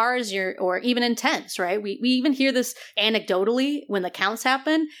living in cars or even in tents, right? We even hear this anecdotally when the counts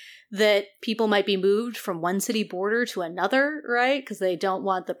happen, that people might be moved from one city border to another, right? Because they don't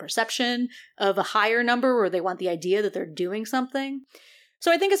want the perception of a higher number, or they want the idea that they're doing something.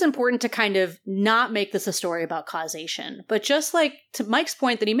 So I think it's important to kind of not make this a story about causation, but just like to Mike's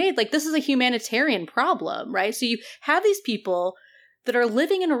point that he made, like this is a humanitarian problem, right? So you have these people that are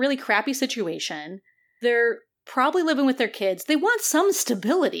living in a really crappy situation. They're probably living with their kids. They want some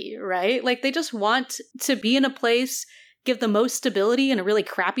stability, right? Like they just want to be in a place, give the most stability in a really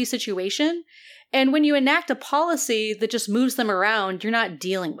crappy situation. And when you enact a policy that just moves them around, you're not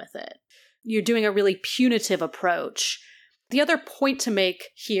dealing with it. You're doing a really punitive approach. The other point to make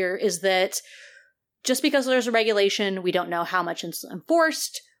here is that just because there's a regulation, we don't know how much it's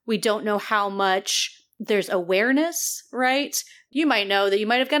enforced. We don't know how much there's awareness, right? You might know that you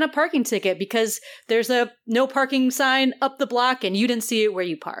might have gotten a parking ticket because there's a no parking sign up the block and you didn't see it where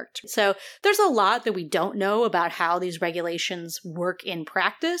you parked. So there's a lot that we don't know about how these regulations work in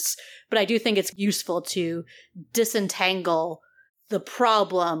practice, but I do think it's useful to disentangle the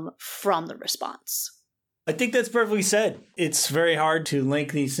problem from the response. I think that's perfectly said. It's very hard to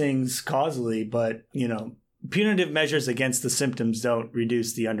link these things causally, but, punitive measures against the symptoms don't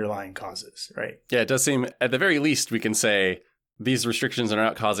reduce the underlying causes, right? Yeah, it does seem, at the very least, we can say these restrictions are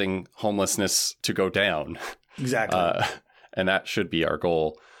not causing homelessness to go down. Exactly. And that should be our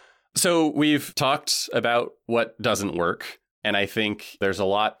goal. So we've talked about what doesn't work, and I think there's a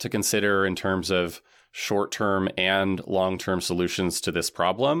lot to consider in terms of short-term and long-term solutions to this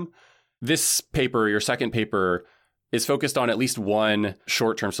problem. This paper, your second paper, is focused on at least one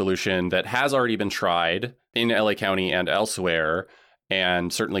short-term solution that has already been tried in LA County and elsewhere,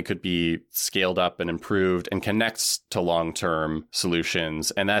 and certainly could be scaled up and improved and connects to long-term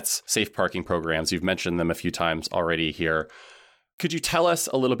solutions. And that's safe parking programs. You've mentioned them a few times already here. Could you tell us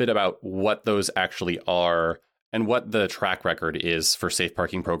a little bit about what those actually are and what the track record is for safe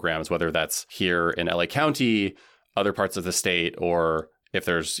parking programs, whether that's here in LA County, other parts of the state, or if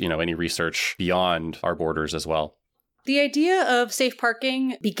there's, any research beyond our borders as well? The idea of safe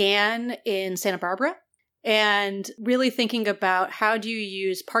parking began in Santa Barbara, and really thinking about how do you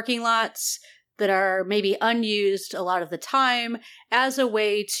use parking lots that are maybe unused a lot of the time as a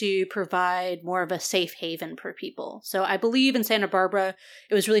way to provide more of a safe haven for people. So I believe in Santa Barbara,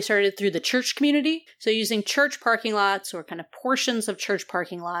 it was really started through the church community. So using church parking lots or kind of portions of church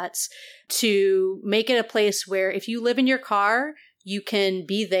parking lots to make it a place where if you live in your car, you can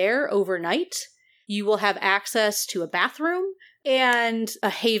be there overnight. You will have access to a bathroom and a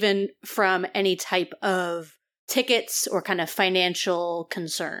haven from any type of tickets or kind of financial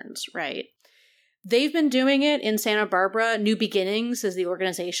concerns, right? They've been doing it in Santa Barbara. New Beginnings is the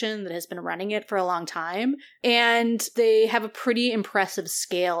organization that has been running it for a long time, and they have a pretty impressive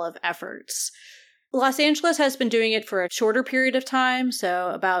scale of efforts. Los Angeles has been doing it for a shorter period of time, so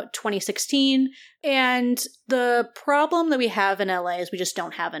about 2016. And the problem that we have in LA is we just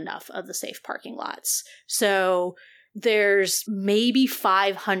don't have enough of the safe parking lots. So there's maybe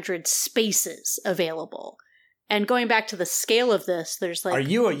 500 spaces available. And going back to the scale of this, there's like... Are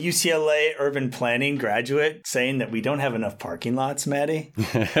you a UCLA urban planning graduate saying that we don't have enough parking lots, Maddie?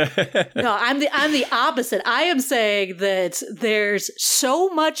 No, I'm the opposite. I am saying that there's so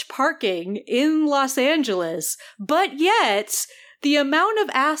much parking in Los Angeles, but yet the amount of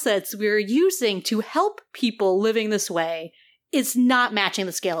assets we're using to help people living this way is not matching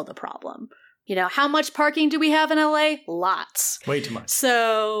the scale of the problem. How much parking do we have in LA? Lots. Way too much.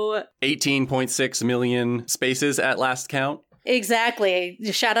 So 18.6 million spaces at last count. Exactly.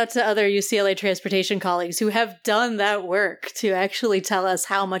 Shout out to other UCLA transportation colleagues who have done that work to actually tell us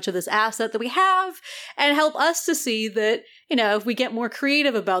how much of this asset that we have and help us to see that, if we get more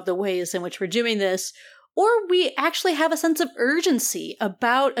creative about the ways in which we're doing this, or we actually have a sense of urgency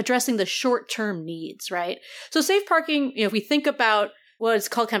about addressing the short-term needs, right? So safe parking, if we think about what is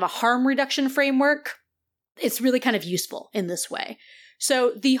called kind of a harm reduction framework, it's really kind of useful in this way.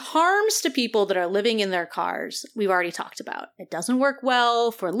 So the harms to people that are living in their cars, we've already talked about. It doesn't work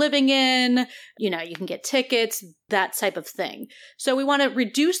well for living in, you can get tickets, that type of thing. So we want to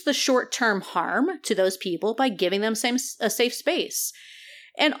reduce the short-term harm to those people by giving them a safe space.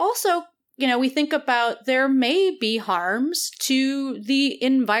 And also, we think about there may be harms to the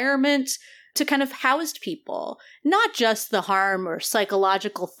environment to kind of housed people, not just the harm or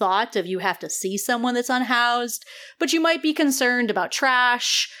psychological thought of you have to see someone that's unhoused, but you might be concerned about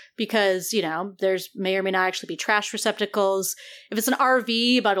trash because, there's may or may not actually be trash receptacles. If it's an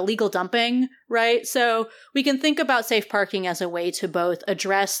RV, about illegal dumping, right? So we can think about safe parking as a way to both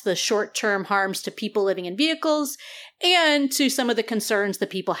address the short-term harms to people living in vehicles and to some of the concerns that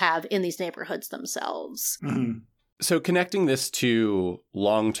people have in these neighborhoods themselves. Mm-hmm. So connecting this to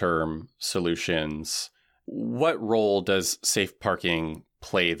long-term solutions, what role does safe parking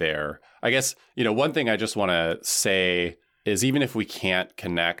play there? I guess, one thing I just want to say is even if we can't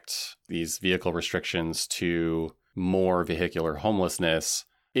connect these vehicle restrictions to more vehicular homelessness,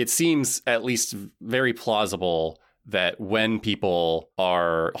 it seems at least very plausible that when people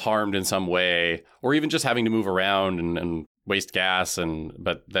are harmed in some way, or even just having to move around and waste gas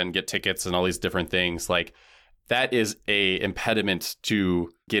but then get tickets and all these different things, like that is a impediment to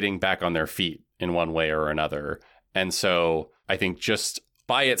getting back on their feet in one way or another. And so I think just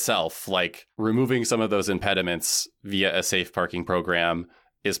by itself, like removing some of those impediments via a safe parking program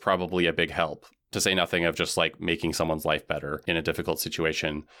is probably a big help, to say nothing of just like making someone's life better in a difficult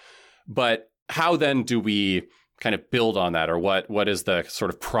situation. But how then do we kind of build on that? Or what is the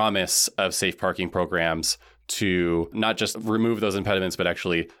sort of promise of safe parking programs to not just remove those impediments, but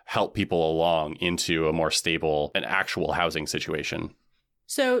actually help people along into a more stable and actual housing situation?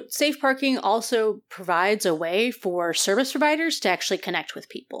 So safe parking also provides a way for service providers to actually connect with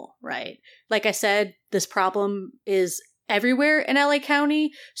people, right? Like I said, this problem is everywhere in LA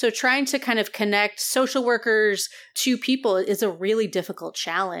County. So trying to kind of connect social workers to people is a really difficult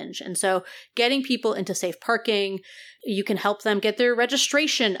challenge. And so getting people into safe parking, you can help them get their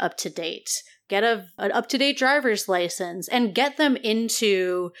registration up to date, get an up-to-date driver's license, and get them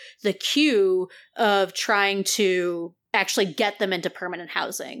into the queue of trying to actually get them into permanent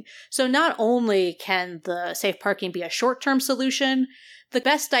housing. So not only can the safe parking be a short-term solution, the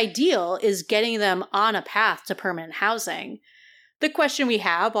best ideal is getting them on a path to permanent housing. The question we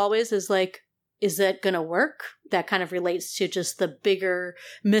have always is like, is that going to work? That kind of relates to just the bigger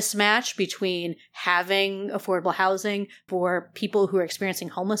mismatch between having affordable housing for people who are experiencing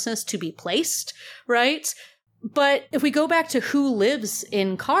homelessness to be placed, right? But if we go back to who lives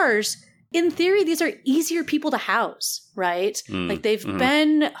in cars, in theory, these are easier people to house, right? Like they've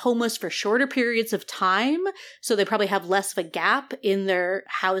been homeless for shorter periods of time, so they probably have less of a gap in their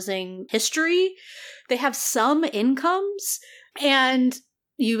housing history. They have some incomes, and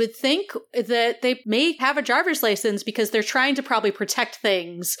you would think that they may have a driver's license because they're trying to probably protect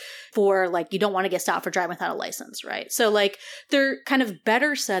things for, like, you don't want to get stopped for driving without a license, right? So, like, they're kind of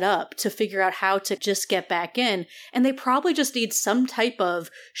better set up to figure out how to just get back in. And they probably just need some type of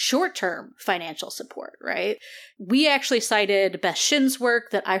short-term financial support, right? We actually cited Beth Shin's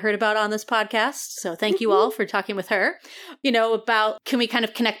work that I heard about on this podcast. So thank you all for talking with her, about can we kind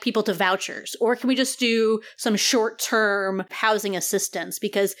of connect people to vouchers, or can we just do some short-term housing assistance?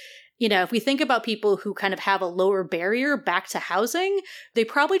 Because, if we think about people who kind of have a lower barrier back to housing, they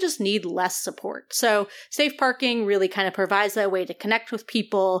probably just need less support. So safe parking really kind of provides that way to connect with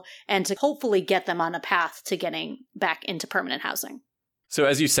people and to hopefully get them on a path to getting back into permanent housing. So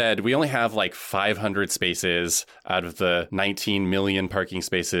as you said, we only have like 500 spaces out of the 19 million parking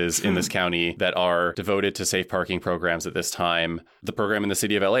spaces in this county that are devoted to safe parking programs at this time. The program in the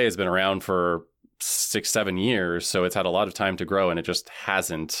city of LA has been around for 6-7 years, so it's had a lot of time to grow, and it just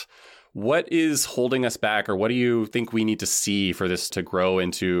hasn't. What is holding us back, or what do you think we need to see for this to grow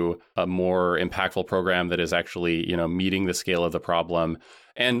into a more impactful program that is actually, meeting the scale of the problem?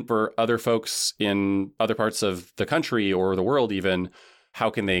 And for other folks in other parts of the country or the world even,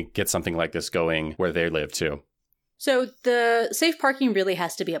 how can they get something like this going where they live too? So the safe parking really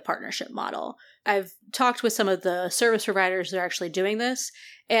has to be a partnership model. I've talked with some of the service providers that are actually doing this,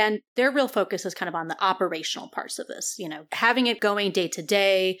 and their real focus is kind of on the operational parts of this, having it going day to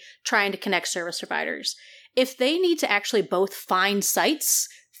day, trying to connect service providers. If they need to actually both find sites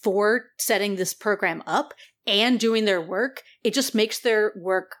for setting this program up and doing their work, it just makes their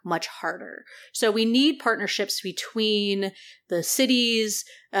work much harder. So we need partnerships between the cities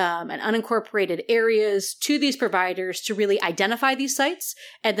and unincorporated areas to these providers to really identify these sites,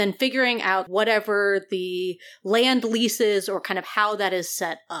 and then figuring out whatever the land leases or kind of how that is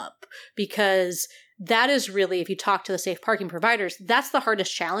set up. Because that is really, if you talk to the safe parking providers, that's the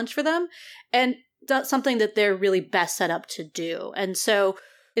hardest challenge for them. And that's something that they're really best set up to do. And so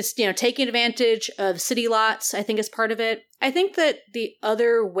it's, taking advantage of city lots, I think, is part of it. I think that the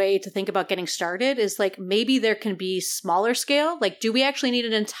other way to think about getting started is like maybe there can be smaller scale. Like, do we actually need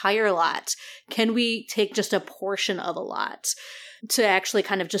an entire lot? Can we take just a portion of a lot to actually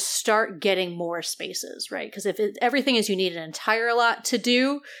kind of just start getting more spaces, right? Because if everything is you need an entire lot to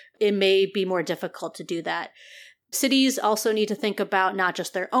do, it may be more difficult to do that. Cities also need to think about not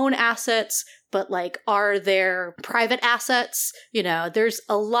just their own assets, but like, are there private assets? There's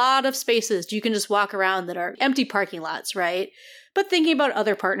a lot of spaces you can just walk around that are empty parking lots, right? But thinking about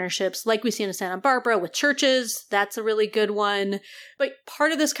other partnerships, like we see in Santa Barbara with churches, that's a really good one. But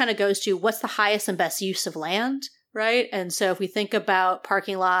part of this kind of goes to what's the highest and best use of land, right? And so if we think about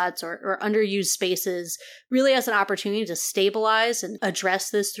parking lots or underused spaces really as an opportunity to stabilize and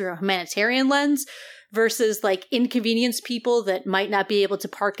address this through a humanitarian lens, versus like inconvenience people that might not be able to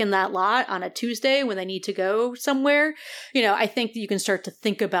park in that lot on a Tuesday when they need to go somewhere, I think that you can start to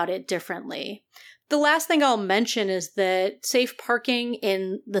think about it differently. The last thing I'll mention is that safe parking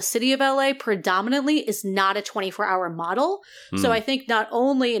in the city of LA predominantly is not a 24-hour model. So I think not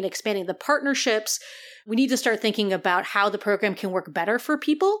only in expanding the partnerships, we need to start thinking about how the program can work better for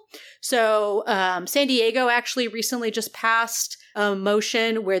people. So San Diego actually recently just passed a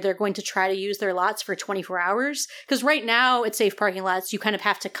motion where they're going to try to use their lots for 24 hours. Because right now at safe parking lots, you kind of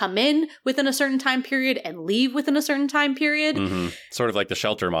have to come in within a certain time period and leave within a certain time period. Mm-hmm. Sort of like the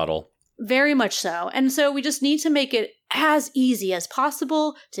shelter model. Very much so. And so we just need to make it as easy as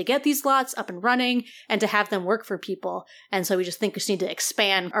possible to get these lots up and running and to have them work for people. And so we just need to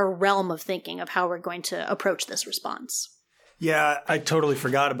expand our realm of thinking of how we're going to approach this response. Yeah, I totally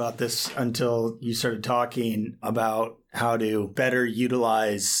forgot about this until you started talking about how to better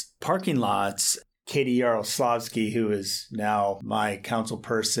utilize parking lots. Katie Yaroslavsky, who is now my council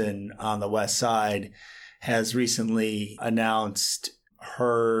person on the West Side, has recently announced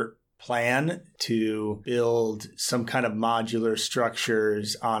her plan to build some kind of modular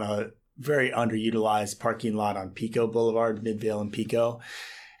structures on a very underutilized parking lot on Pico Boulevard, Midvale and Pico.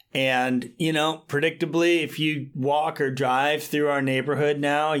 And, predictably, if you walk or drive through our neighborhood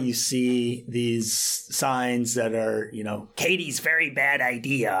now, you see these signs that are, Katie's very bad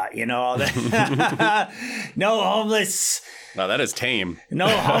idea, all that. No homeless. Wow, that is tame. No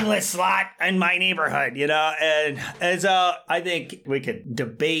homeless lot in my neighborhood, and so I think we could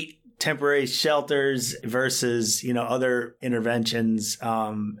debate temporary shelters versus, other interventions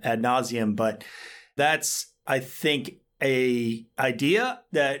ad nauseum. But that's, I think, a idea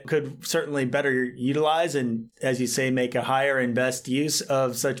that could certainly better utilize and, as you say, make a higher and best use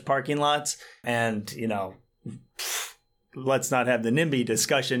of such parking lots. And, let's not have the NIMBY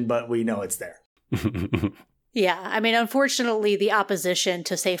discussion, but we know it's there. Yeah, I mean, unfortunately, the opposition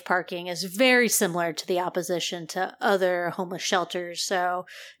to safe parking is very similar to the opposition to other homeless shelters. So,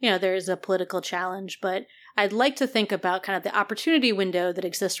 there is a political challenge, but I'd like to think about kind of the opportunity window that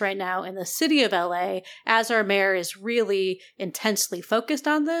exists right now in the city of LA as our mayor is really intensely focused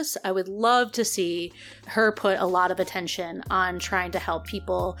on this. I would love to see her put a lot of attention on trying to help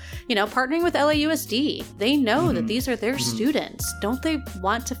people, partnering with LAUSD. They know that these are their students. Don't they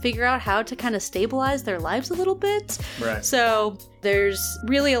want to figure out how to kind of stabilize their lives a little bit? Right. So there's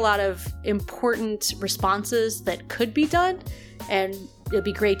really a lot of important responses that could be done, and it'd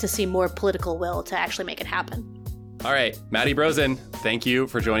be great to see more political will to actually make it happen. All right, Maddie Brozen, thank you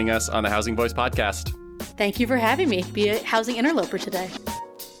for joining us on the Housing Voice podcast. Thank you for having me be a housing interloper today.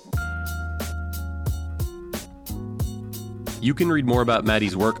 You can read more about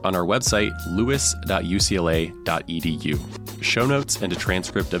Maddie's work on our website, lewis.ucla.edu. Show notes and a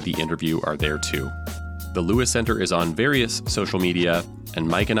transcript of the interview are there too. The Lewis Center is on various social media, and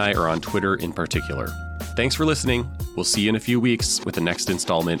Mike and I are on Twitter in particular. Thanks for listening. We'll see you in a few weeks with the next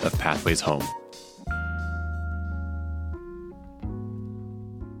installment of Pathways Home.